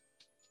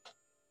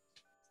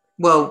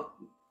 Well,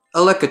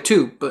 Aleka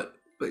too, but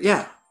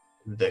yeah.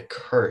 The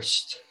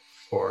cursed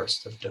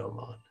Forest of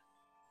Domon.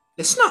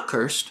 It's not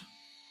cursed.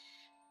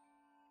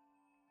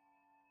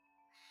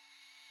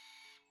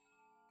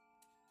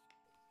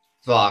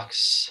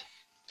 Vox,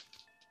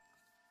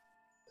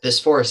 this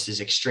forest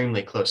is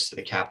extremely close to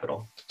the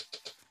capital.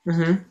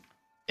 Mm-hmm.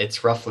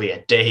 It's roughly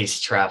a day's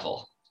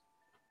travel.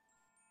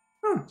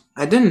 Oh,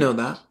 I didn't know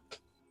that.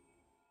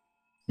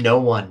 No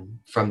one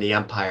from the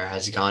Empire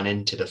has gone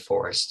into the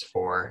forest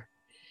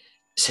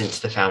since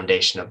the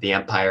foundation of the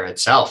Empire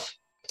itself.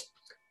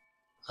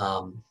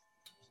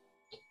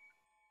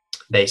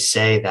 They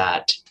say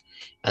that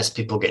as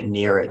people get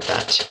near it,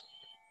 that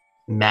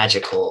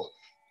magical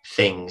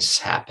things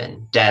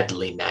happen.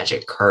 Deadly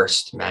magic,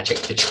 cursed magic.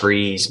 The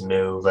trees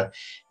move.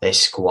 They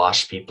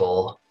squash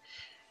people.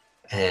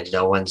 And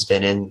no one's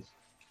been in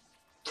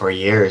for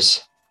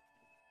years.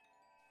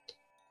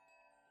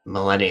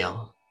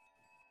 Millennial.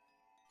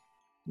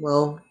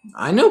 Well,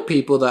 I know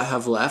people that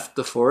have left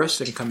the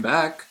forest and come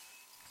back.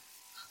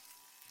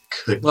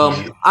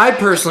 I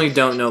personally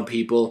don't know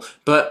people,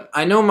 but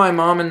I know my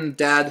mom and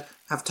dad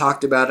have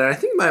talked about it. I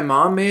think my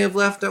mom may have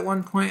left at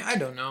one point. I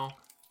don't know.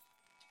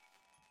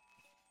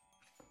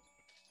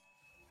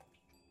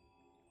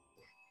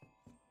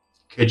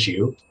 Could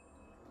you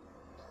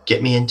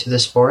get me into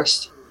this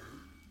forest?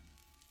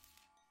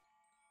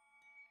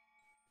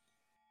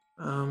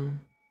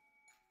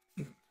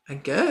 I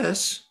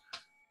guess.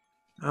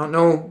 I don't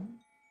know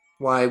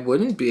why I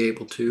wouldn't be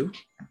able to.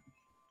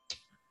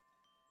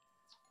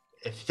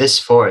 If this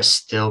forest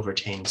still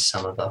retains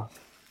some of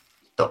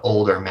the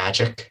older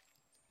magic,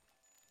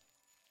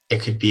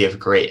 it could be of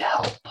great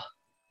help.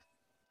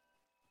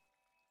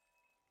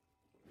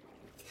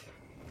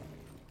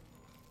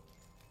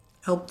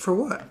 Help for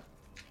what?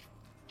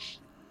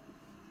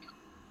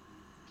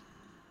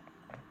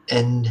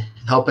 In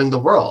helping the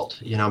world.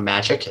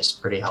 Magic is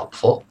pretty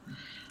helpful.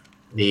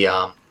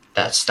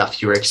 That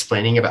stuff you were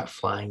explaining about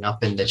flying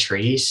up in the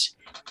trees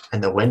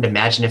and the wind,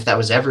 imagine if that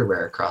was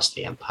everywhere across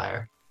the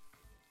Empire.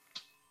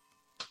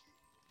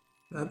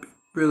 That'd be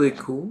really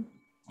cool.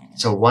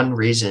 So one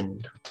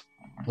reason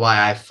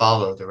why I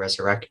follow the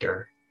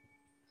Resurrector,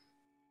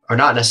 or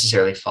not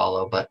necessarily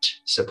follow, but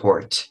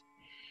support,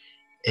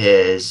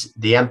 is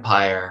the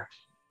Empire.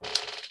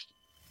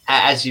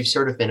 As you've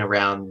sort of been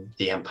around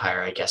the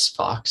Empire, I guess,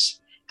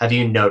 Fox, have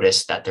you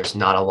noticed that there's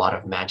not a lot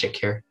of magic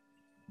here?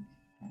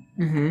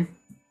 Mm-hmm.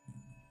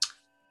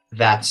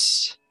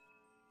 That's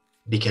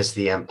because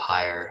the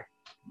Empire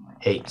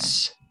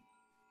hates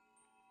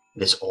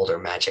this older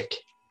magic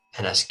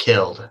and has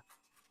killed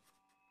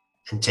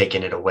and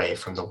taken it away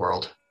from the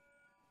world.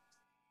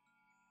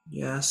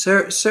 Yeah,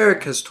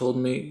 Sarek has told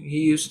me. He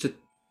used to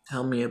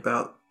tell me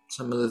about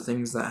some of the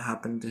things that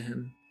happened to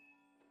him.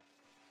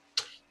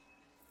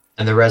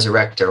 And the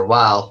Resurrector,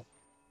 while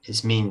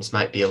his means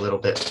might be a little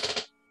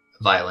bit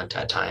violent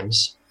at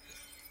times,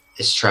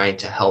 is trying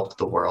to help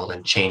the world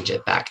and change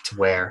it back to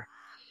where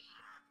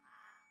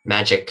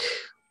magic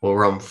will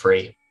roam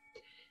free,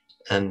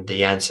 and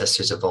the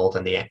ancestors of old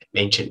and the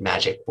ancient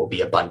magic will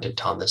be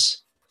abundant on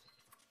this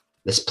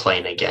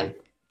plane again.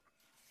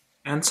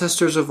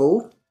 Ancestors of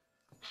old?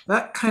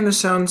 That kind of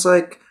sounds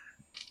like...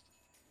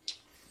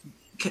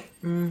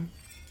 Can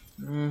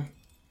you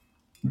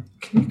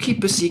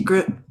keep a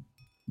secret?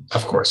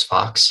 Of course,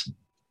 Fox.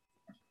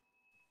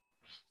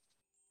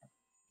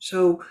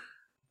 So,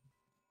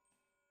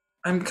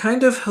 I'm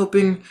kind of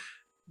helping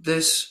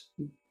this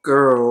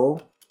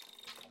girl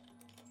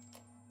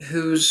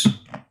who's...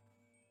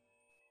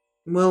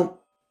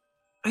 Well,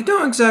 I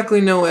don't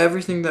exactly know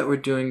everything that we're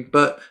doing,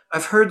 but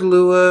I've heard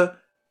Lua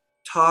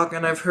talk,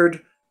 and I've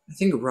heard... I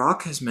think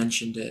Rock has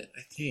mentioned it,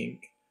 I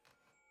think.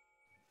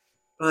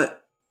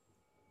 But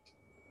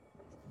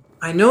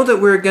I know that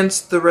we're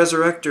against the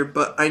Resurrector,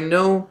 but I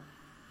know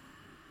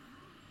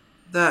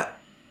that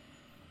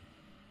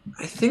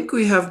I think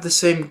we have the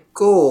same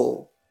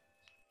goal.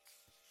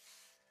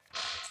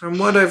 From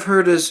what I've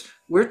heard is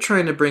we're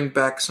trying to bring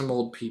back some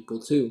old people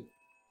too.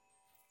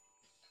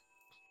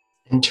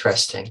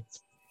 Interesting.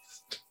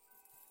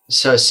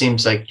 So it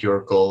seems like your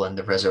goal and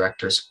the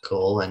Resurrector's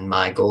goal and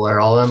my goal are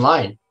all in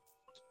line.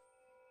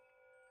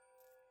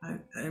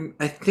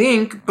 I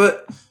think,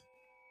 but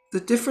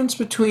the difference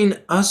between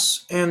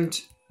us and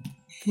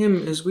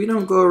him is we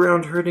don't go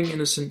around hurting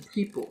innocent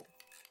people.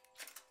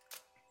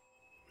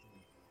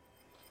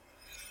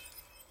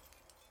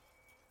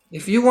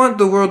 If you want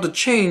the world to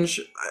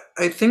change,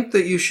 I think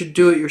that you should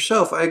do it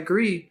yourself. I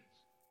agree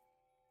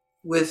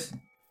with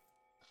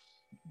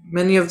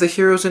many of the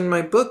heroes in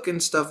my book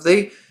and stuff.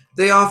 They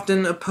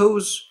often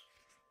oppose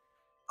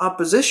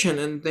opposition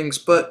and things,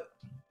 but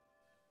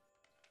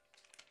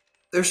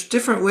there's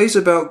different ways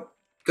about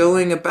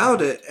going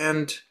about it,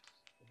 and...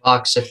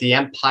 Fox, if the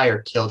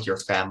Empire killed your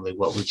family,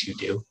 what would you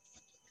do?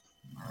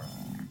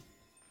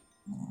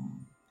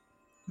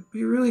 It'd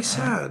be really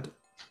sad.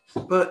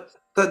 But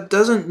that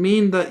doesn't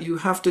mean that you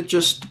have to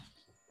just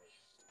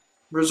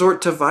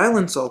resort to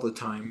violence all the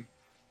time.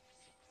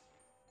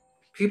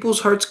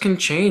 People's hearts can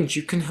change.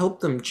 You can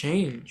help them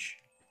change.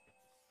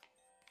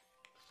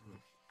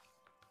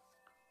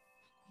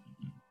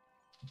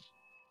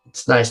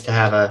 It's nice to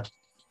have a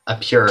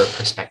purer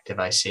perspective,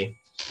 I see.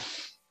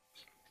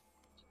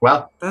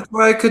 Well, that's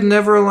why I could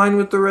never align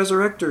with the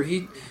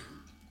Resurrector.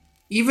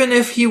 Even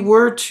if he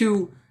were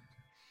to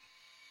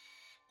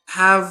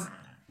have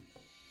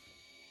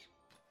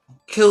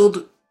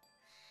killed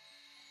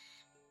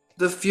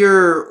the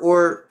Fuhrer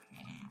or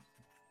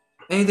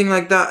anything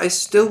like that, I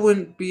still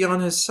wouldn't be on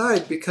his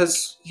side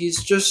because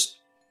he's just...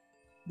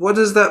 What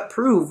does that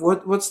prove?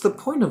 What's the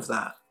point of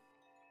that?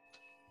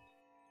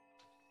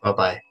 Well,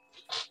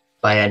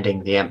 by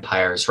ending the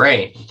Empire's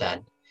reign,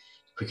 then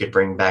we could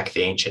bring back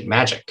the ancient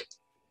magic.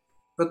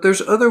 But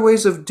there's other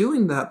ways of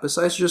doing that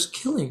besides just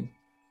killing.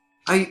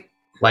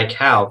 Like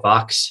how,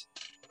 Vox?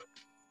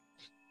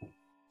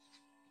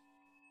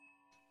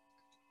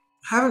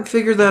 Haven't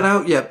figured that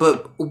out yet,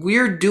 but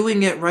we're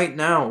doing it right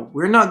now.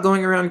 We're not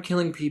going around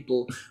killing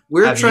people.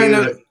 We're trying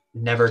to...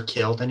 never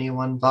killed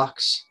anyone,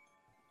 Vox?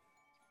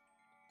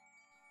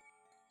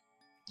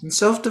 In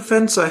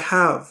self-defense, I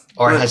have.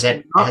 Or has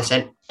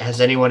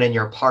anyone in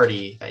your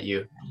party that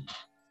you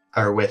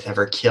are with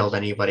ever killed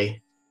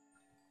anybody?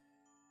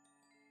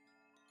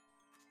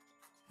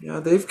 Yeah,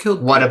 they've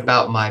killed What people.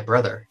 about my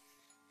brother?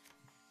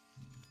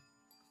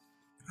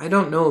 I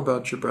don't know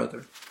about your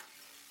brother.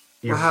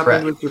 What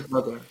happened with your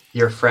brother?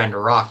 Your friend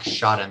Rock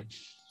shot him,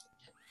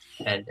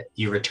 and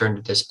you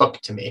returned this book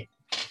to me.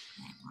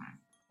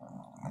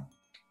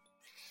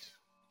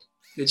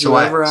 Did you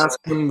ever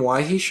ask him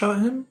why he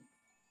shot him?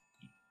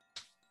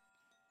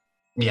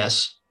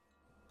 Yes.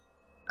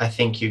 I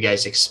think you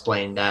guys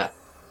explained that.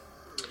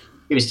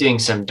 He was doing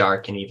some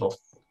dark and evil.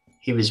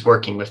 He was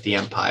working with the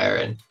Empire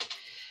and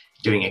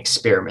doing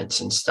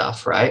experiments and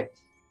stuff, right?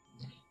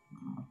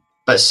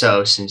 But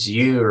so, since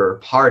your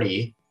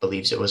party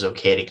believes it was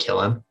okay to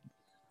kill him,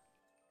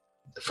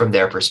 from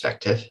their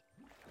perspective,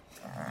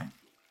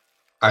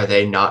 are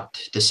they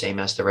not the same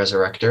as the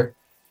Resurrector?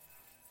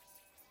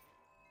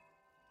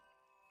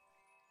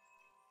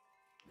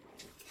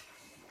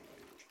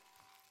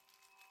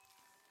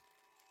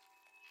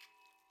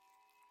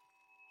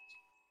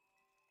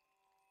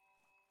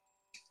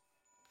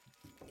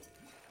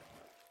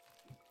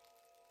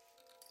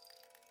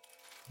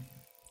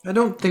 I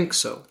don't think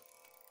so.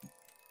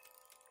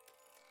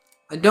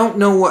 I don't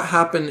know what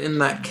happened in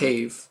that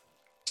cave.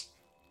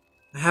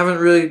 I haven't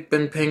really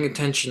been paying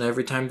attention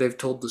every time they've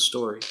told the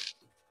story.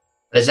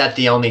 Is that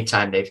the only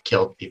time they've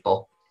killed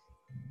people?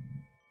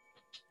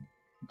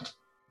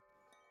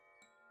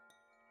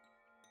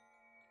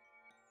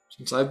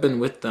 Since I've been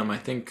with them, I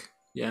think,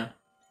 yeah.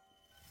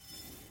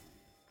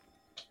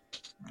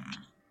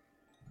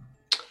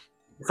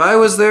 If I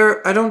was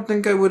there, I don't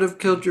think I would have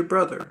killed your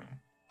brother.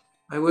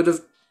 I would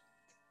have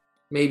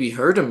maybe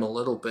hurt him a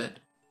little bit.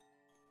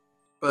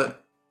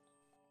 But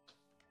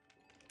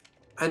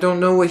I don't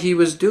know what he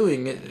was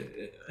doing.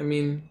 I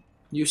mean,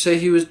 you say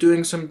he was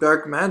doing some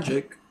dark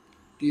magic.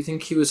 Do you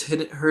think he was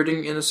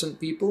hurting innocent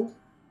people?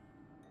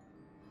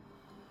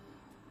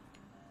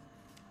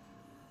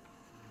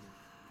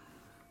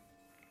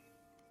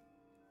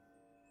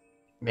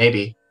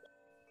 Maybe.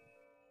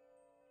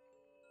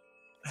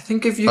 I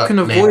think if you But can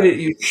avoid it,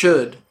 you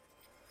should.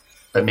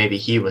 But maybe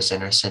he was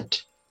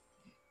innocent.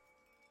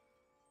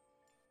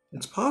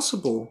 It's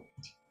possible.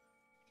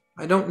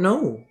 I don't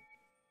know.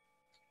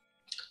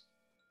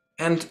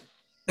 And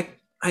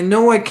I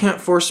know I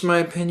can't force my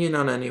opinion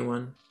on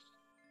anyone.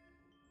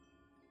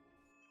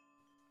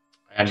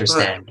 I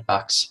understand,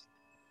 Vox.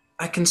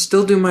 I can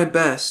still do my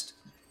best.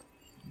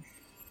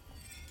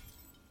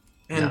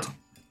 And No.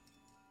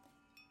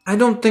 I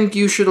don't think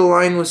you should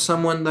align with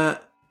someone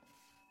that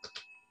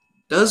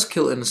does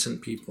kill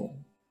innocent people.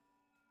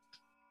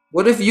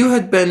 What if you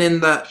had been in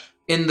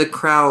the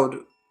crowd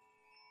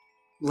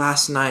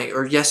last night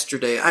or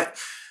yesterday?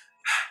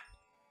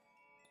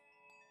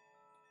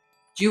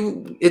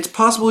 It's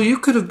possible you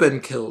could have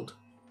been killed.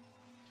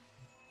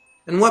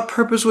 And what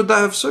purpose would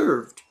that have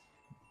served?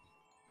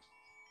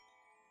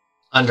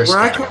 Where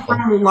I come Understandable.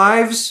 from,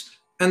 lives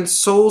and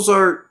souls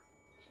are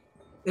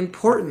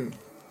important.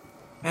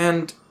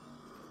 And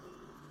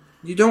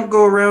you don't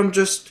go around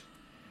just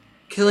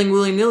killing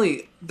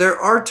willy-nilly. There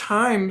are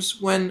times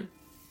when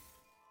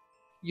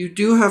you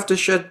do have to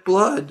shed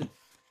blood,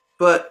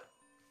 but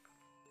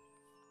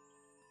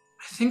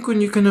I think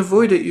when you can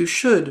avoid it, you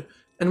should.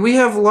 And we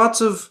have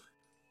lots of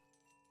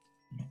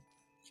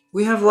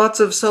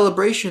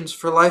celebrations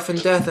for life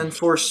and death and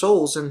for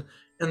souls, and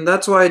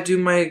that's why I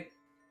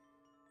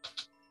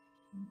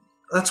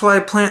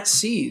plant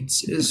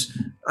seeds.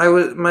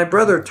 My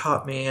brother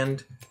taught me,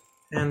 and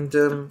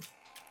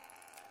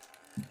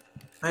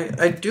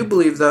I do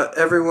believe that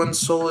everyone's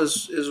soul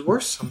is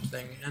worth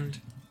something. And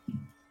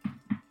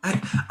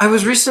I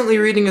was recently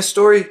reading a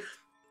story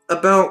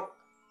about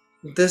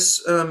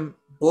this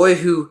boy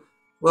who,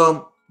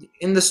 well,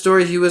 in the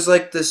story he was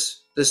like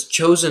this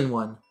chosen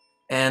one,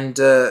 and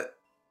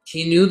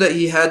he knew that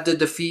he had to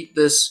defeat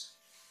this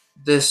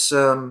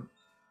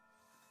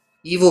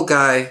evil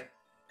guy,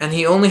 and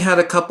he only had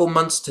a couple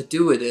months to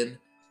do it in,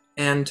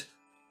 and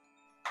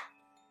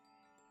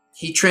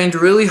he trained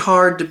really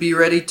hard to be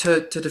ready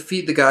to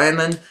defeat the guy. And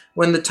then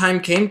when the time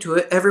came to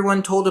it,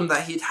 everyone told him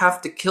that he'd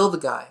have to kill the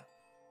guy,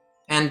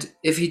 and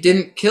if he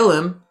didn't kill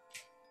him,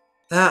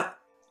 that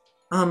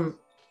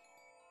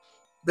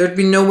there'd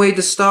be no way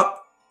to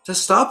stop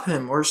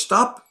him or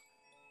stop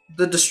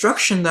the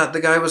destruction that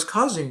the guy was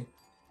causing.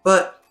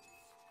 But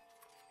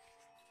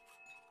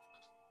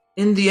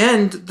in the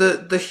end,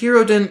 the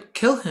hero didn't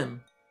kill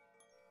him.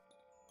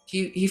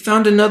 He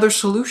found another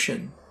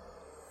solution.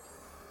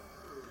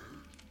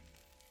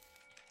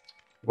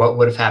 What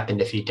would have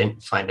happened if he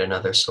didn't find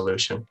another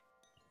solution?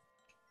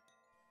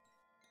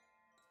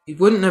 He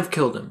wouldn't have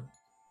killed him.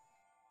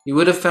 He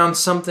would have found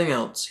something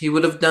else. He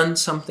would have done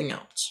something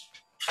else.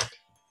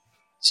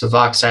 So,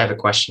 Vox, I have a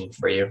question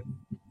for you.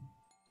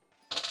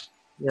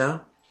 Yeah?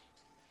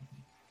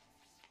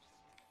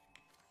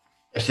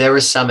 If there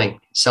was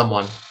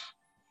someone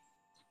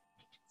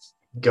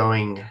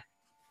going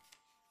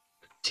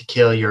to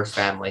kill your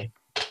family,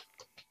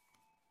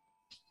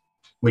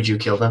 would you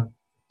kill them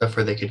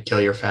before they could kill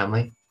your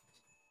family?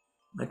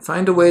 I'd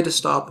find a way to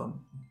stop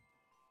him.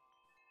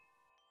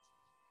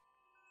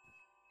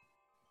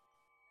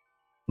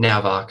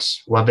 Now,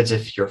 Vox, what happens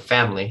if your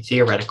family,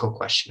 theoretical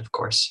question, of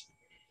course,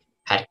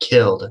 had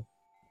killed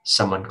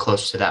someone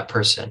close to that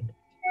person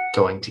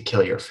going to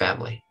kill your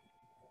family?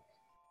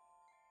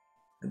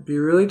 I'd be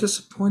really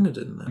disappointed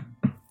in them.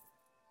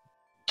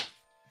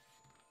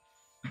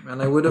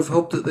 And I would have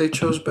hoped that they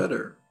chose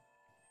better.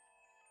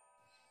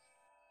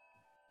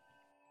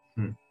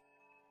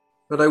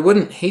 But I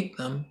wouldn't hate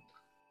them.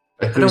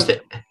 But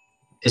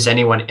is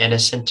anyone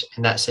innocent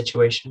in that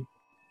situation?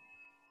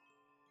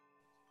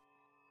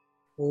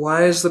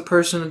 Why is the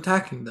person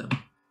attacking them?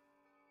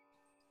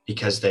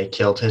 Because they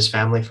killed his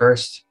family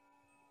first?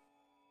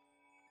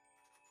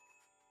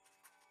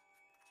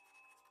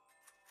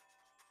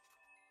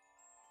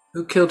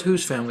 Who killed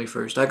whose family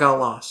first? I got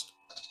lost.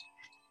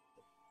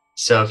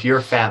 So if your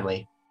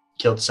family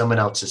killed someone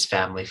else's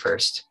family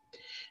first,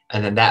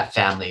 and then that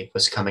family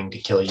was coming to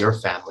kill your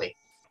family,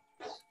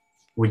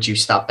 would you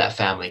stop that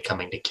family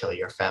coming to kill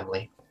your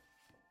family?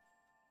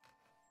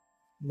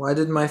 Why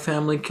did my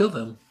family kill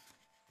them?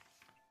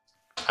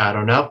 I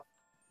don't know.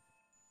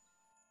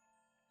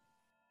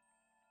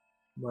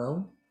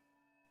 Well,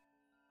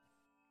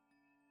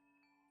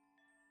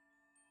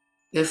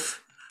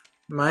 if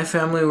my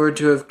family were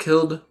to have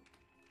killed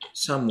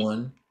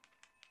someone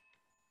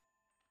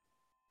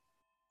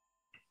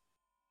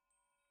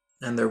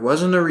and there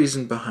wasn't a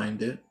reason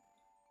behind it,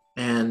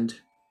 and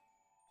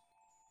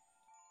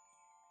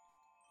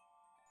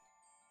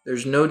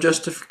there's no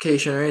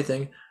justification or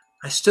anything,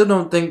 I still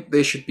don't think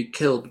they should be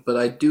killed, but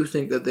I do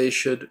think that they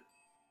should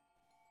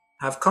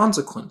have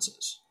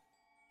consequences.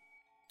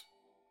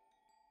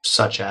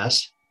 Such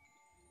as?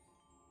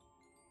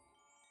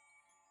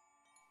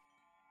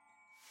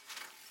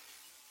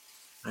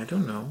 I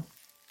don't know.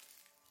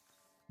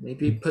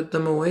 Maybe put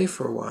them away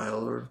for a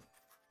while or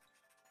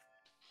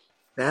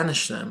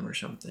banish them or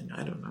something.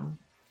 I don't know.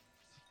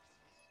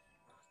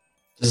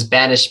 Does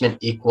banishment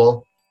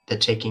equal the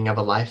taking of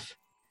a life?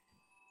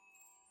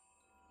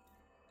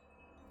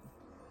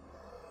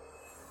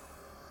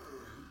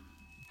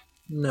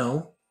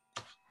 No.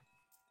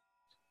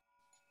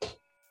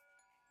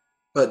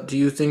 But do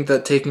you think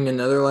that taking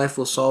another life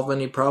will solve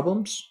any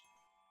problems?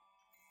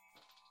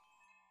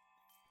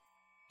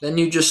 Then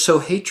you just sow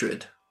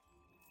hatred.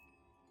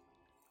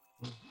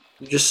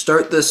 You just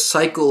start this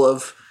cycle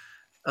of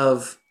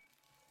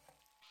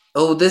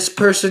oh, this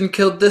person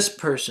killed this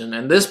person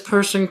and this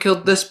person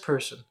killed this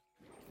person.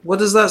 What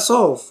does that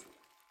solve?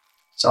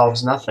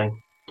 Solves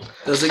nothing.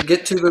 Does it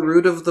get to the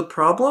root of the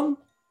problem?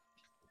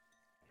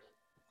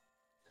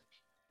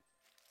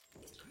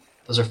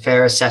 Those are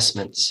fair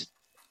assessments.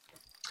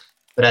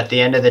 But at the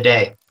end of the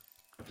day,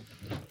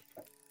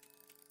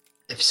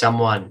 if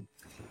someone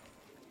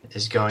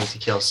is going to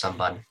kill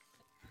someone,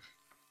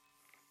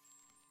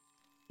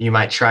 you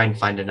might try and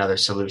find another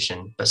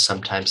solution, but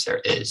sometimes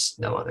there is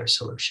no other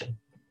solution.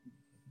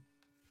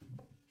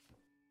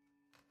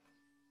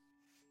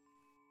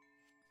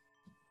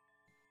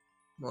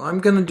 Well, I'm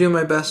going to do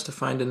my best to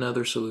find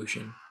another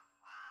solution.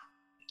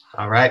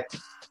 All right.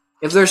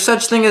 If there's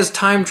such thing as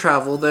time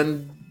travel,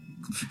 then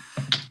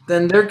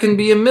there can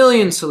be a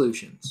million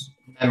solutions.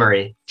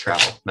 Memory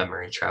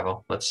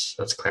travel. Let's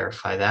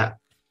clarify that.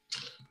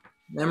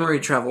 Memory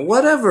travel,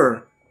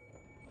 whatever.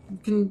 You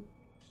can.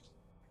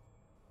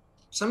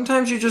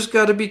 Sometimes you just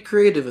got to be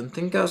creative and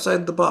think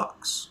outside the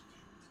box.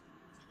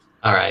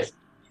 All right.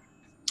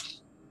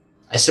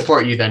 I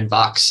support you then,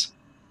 Vox.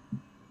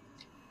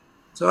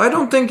 So I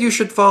don't think you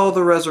should follow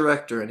the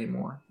Resurrector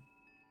anymore.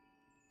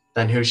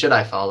 Then who should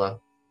I follow?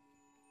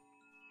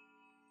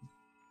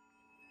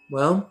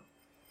 Well,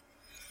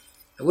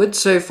 I would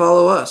say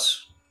follow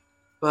us,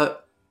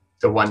 but...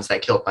 The ones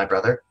that killed my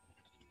brother?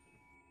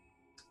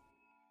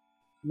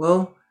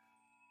 Well,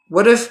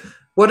 what if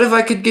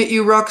I could get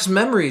you Rock's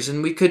memories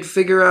and we could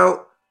figure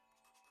out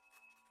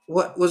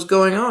what was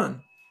going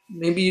on?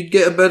 Maybe you'd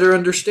get a better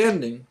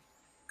understanding.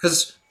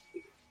 Because...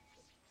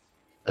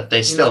 But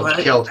they still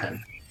killed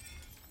him.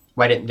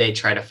 Why didn't they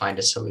try to find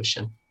a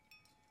solution?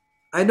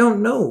 I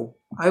don't know.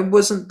 I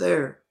wasn't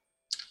there.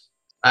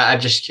 I'm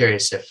just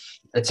curious if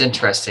it's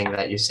interesting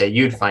that you say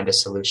you'd find a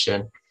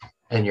solution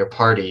and your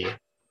party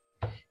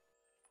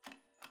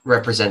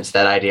represents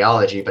that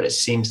ideology, but it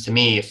seems to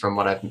me from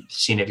what I've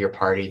seen of your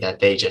party that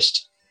they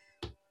just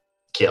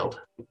killed.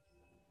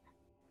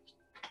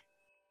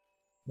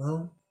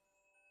 Well,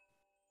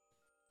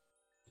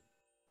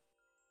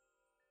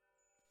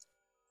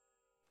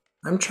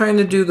 I'm trying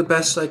to do the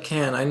best I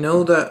can. I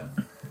know that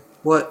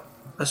what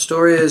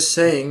Astoria is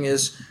saying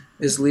is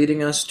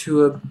leading us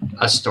to a...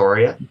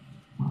 Astoria?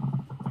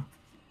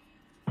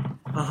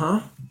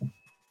 Uh-huh.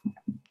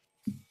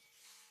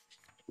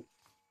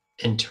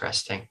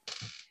 Interesting.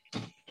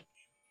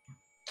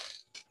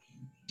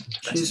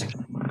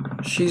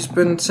 She's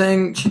been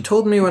saying... She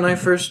told me when I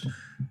first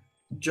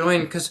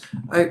joined, because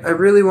I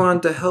really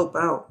wanted to help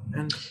out,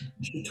 and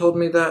she told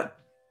me that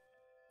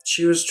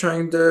she was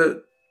trying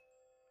to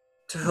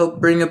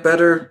help bring a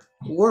better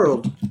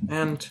world,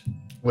 and...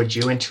 Would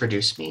you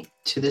introduce me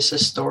to this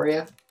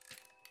Astoria?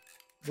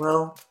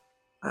 Well,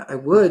 I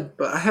would,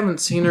 but I haven't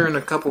seen her in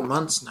a couple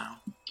months now.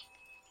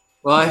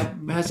 Well,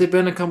 has it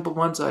been a couple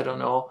months? I don't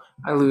know.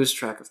 I lose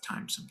track of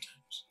time sometimes.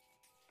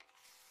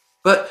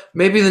 But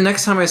maybe the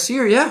next time I see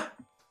her, yeah.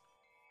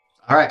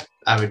 All right.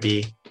 I would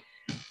be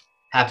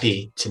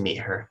happy to meet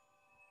her.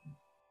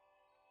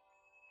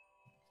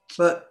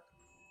 But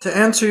to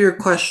answer your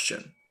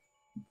question,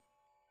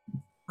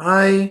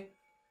 I'm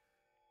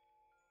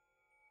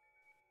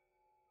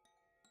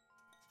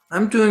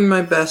doing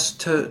my best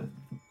to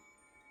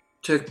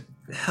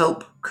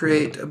help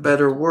create a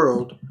better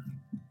world,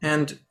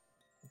 and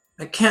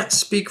I can't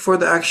speak for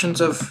the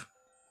actions of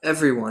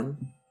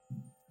everyone,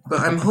 but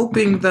I'm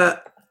hoping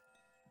that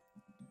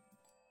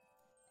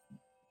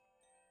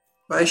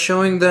by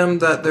showing them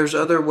that there's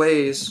other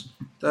ways,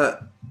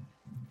 that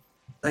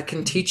I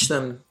can teach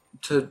them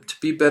to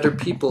be better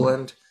people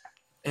and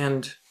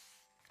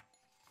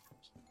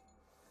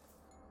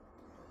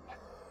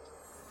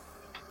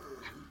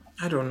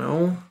I don't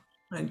know.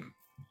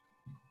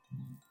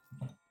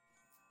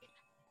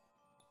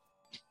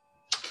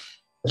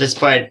 At this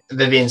point,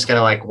 Vivian's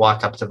gonna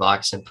walk up to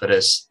Vox and put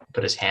his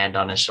hand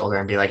on his shoulder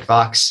and be like,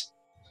 Vox,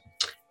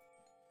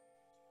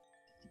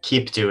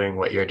 keep doing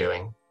what you're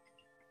doing.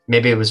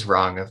 Maybe it was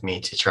wrong of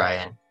me to try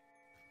and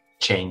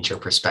change your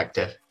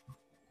perspective.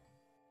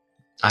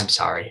 I'm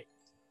sorry.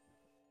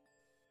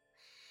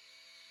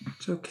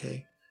 It's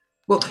okay.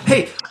 Well,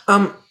 hey,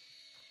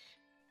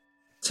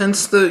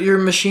 since your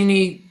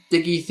machiny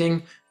diggy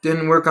thing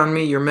didn't work on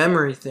me, your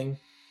memory thing,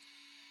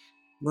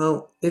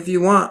 well, if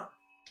you want,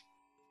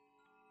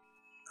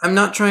 I'm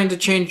not trying to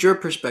change your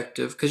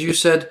perspective, because you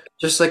said,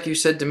 just like you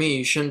said to me,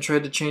 you shouldn't try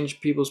to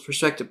change people's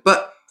perspective.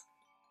 But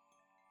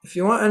if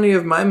you want any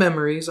of my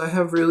memories, I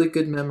have really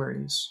good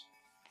memories.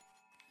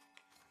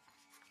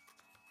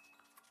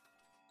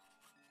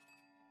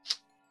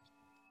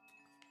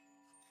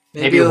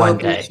 Maybe it'll one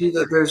help day. you see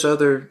that there's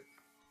other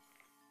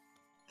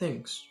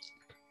things.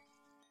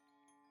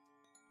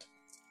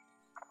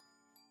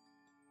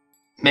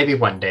 Maybe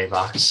one day,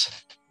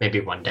 Vox. Maybe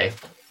one day.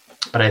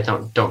 But I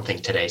don't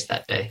think today's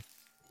that day.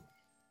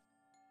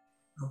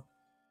 Oh,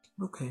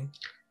 okay.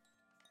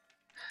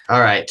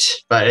 All right,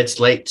 but it's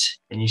late,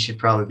 and you should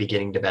probably be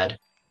getting to bed.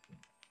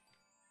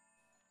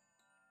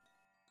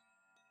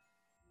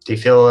 Do you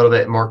feel a little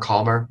bit more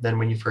calmer than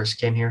when you first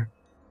came here?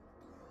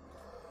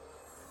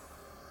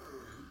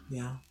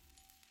 Yeah.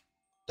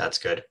 That's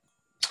good.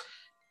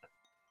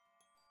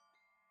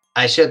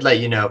 I should let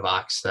you know,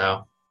 Vox,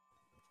 though.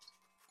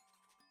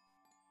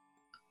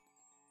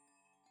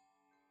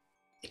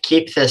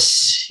 Keep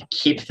this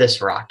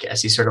rock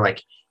as he sort of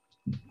like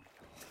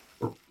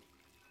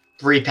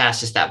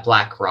repasses that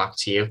black rock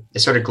to you. It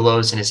sort of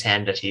glows in his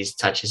hand as he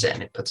touches it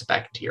and it puts it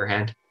back into your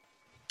hand.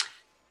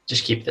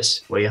 Just keep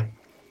this, will you?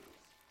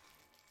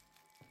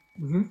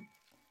 Mm-hmm.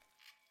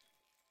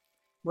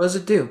 What does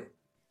it do?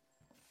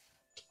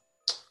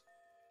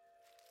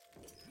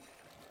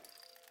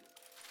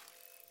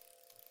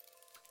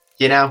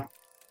 You know,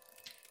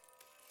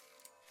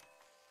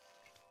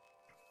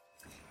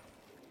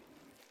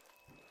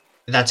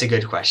 that's a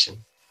good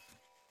question.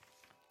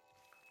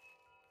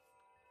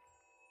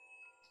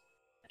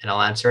 And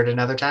I'll answer it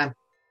another time.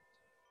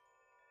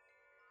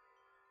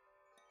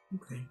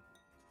 Okay.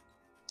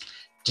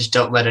 Just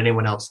don't let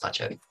anyone else touch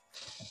it.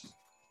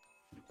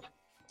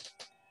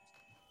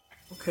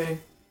 Okay.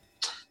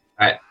 All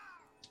right.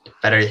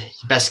 You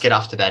best get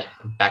off to bed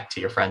and back to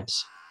your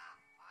friends.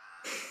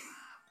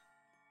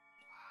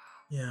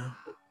 Yeah.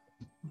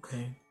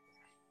 Okay.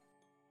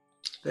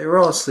 They were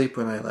all asleep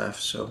when I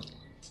left, so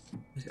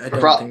I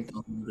don't think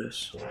they'll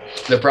notice.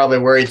 They're probably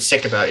worried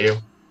sick about you.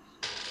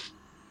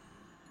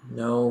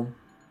 No.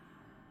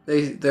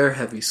 They're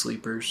heavy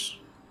sleepers.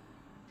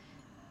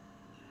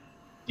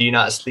 Do you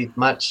not sleep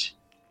much?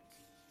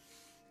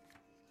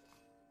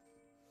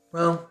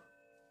 Well,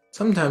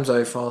 sometimes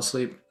I fall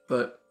asleep,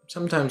 but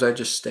sometimes I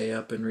just stay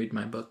up and read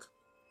my book.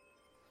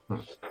 I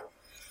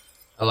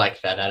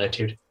like that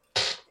attitude.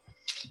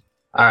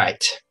 All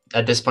right.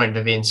 At this point,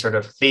 Vivian sort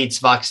of leads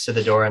Vox to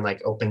the door and like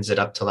opens it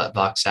up to let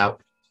Vox out.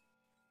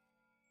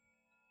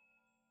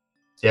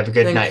 You have a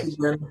good night. Thank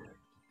you, Ben.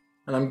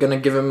 And I'm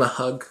gonna give him a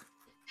hug.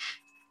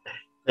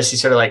 He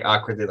sort of like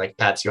awkwardly like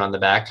pats you on the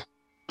back.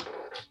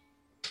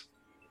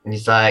 And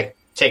he's like,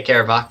 take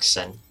care, Vox,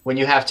 and when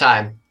you have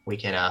time, we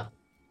can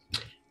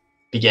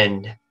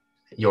begin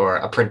your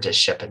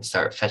apprenticeship and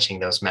start fetching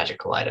those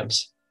magical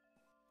items.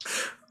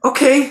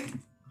 Okay.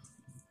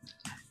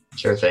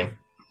 Sure thing.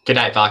 Good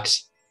night,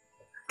 Vox.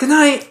 Good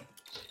night.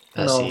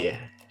 As he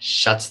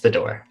shuts the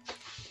door.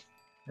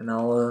 And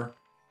I'll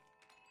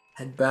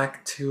head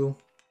back to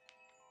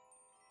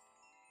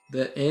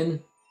the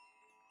inn.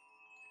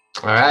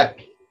 All right.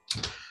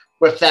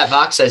 With that,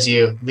 Vox, as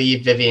you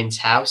leave Vivian's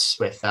house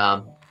with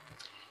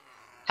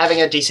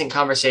having a decent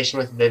conversation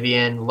with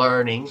Vivian,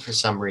 learning for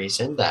some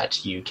reason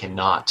that you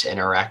cannot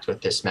interact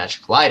with this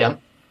magical item,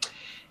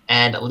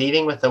 and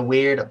leaving with a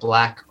weird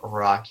black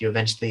rock, you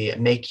eventually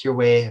make your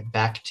way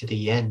back to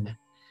the inn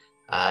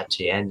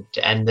to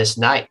end this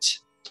night.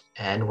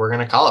 And we're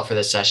going to call it for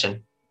this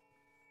session.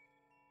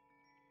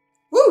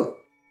 Woo!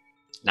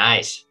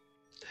 Nice.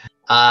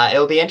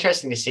 It'll be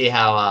interesting to see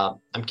how,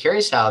 I'm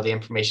curious how the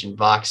information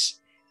Vox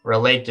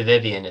relayed to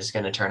Vivian is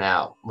going to turn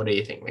out. What do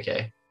you think,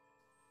 McKay?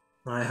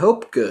 I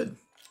hope good.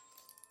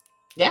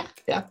 Yeah.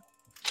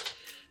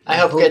 I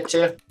hope good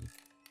too.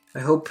 I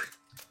hope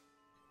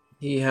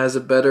he has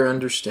a better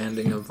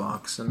understanding of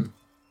Vox and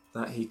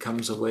that he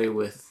comes away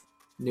with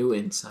new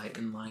insight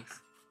in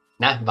life.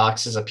 Nah,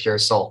 Vox is a pure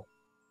soul.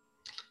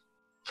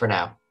 For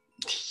now.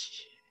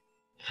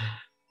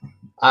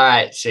 All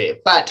right, see.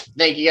 But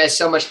thank you guys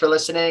so much for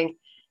listening.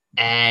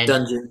 And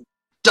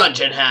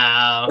Dungeon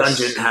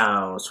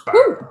House.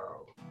 Woo!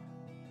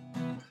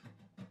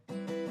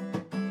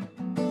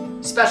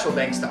 Special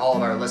thanks to all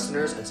of our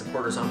listeners and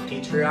supporters on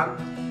Patreon.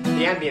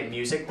 The ambient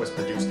music was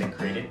produced and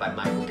created by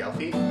Michael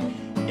Gelfi.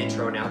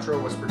 Intro and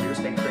outro was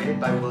produced and created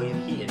by William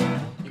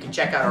Heaton. You can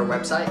check out our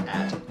website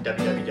at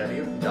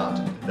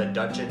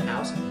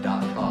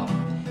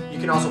www.thedungeonhouse.com. You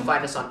can also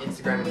find us on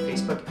Instagram and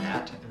Facebook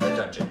at The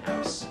Dungeon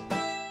House.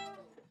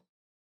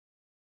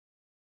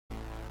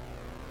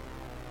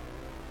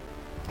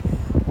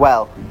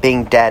 Well,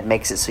 being dead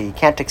makes it so you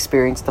can't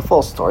experience the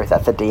full story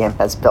that the DM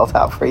has built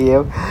out for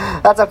you.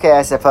 That's okay,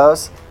 I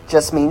suppose.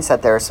 Just means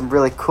that there is some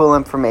really cool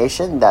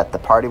information that the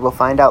party will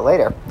find out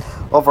later.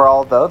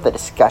 Overall, though, the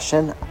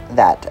discussion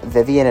that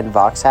Vivian and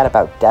Vox had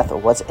about death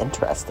was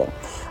interesting.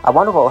 I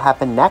wonder what will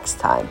happen next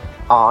time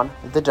on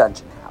The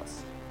Dungeon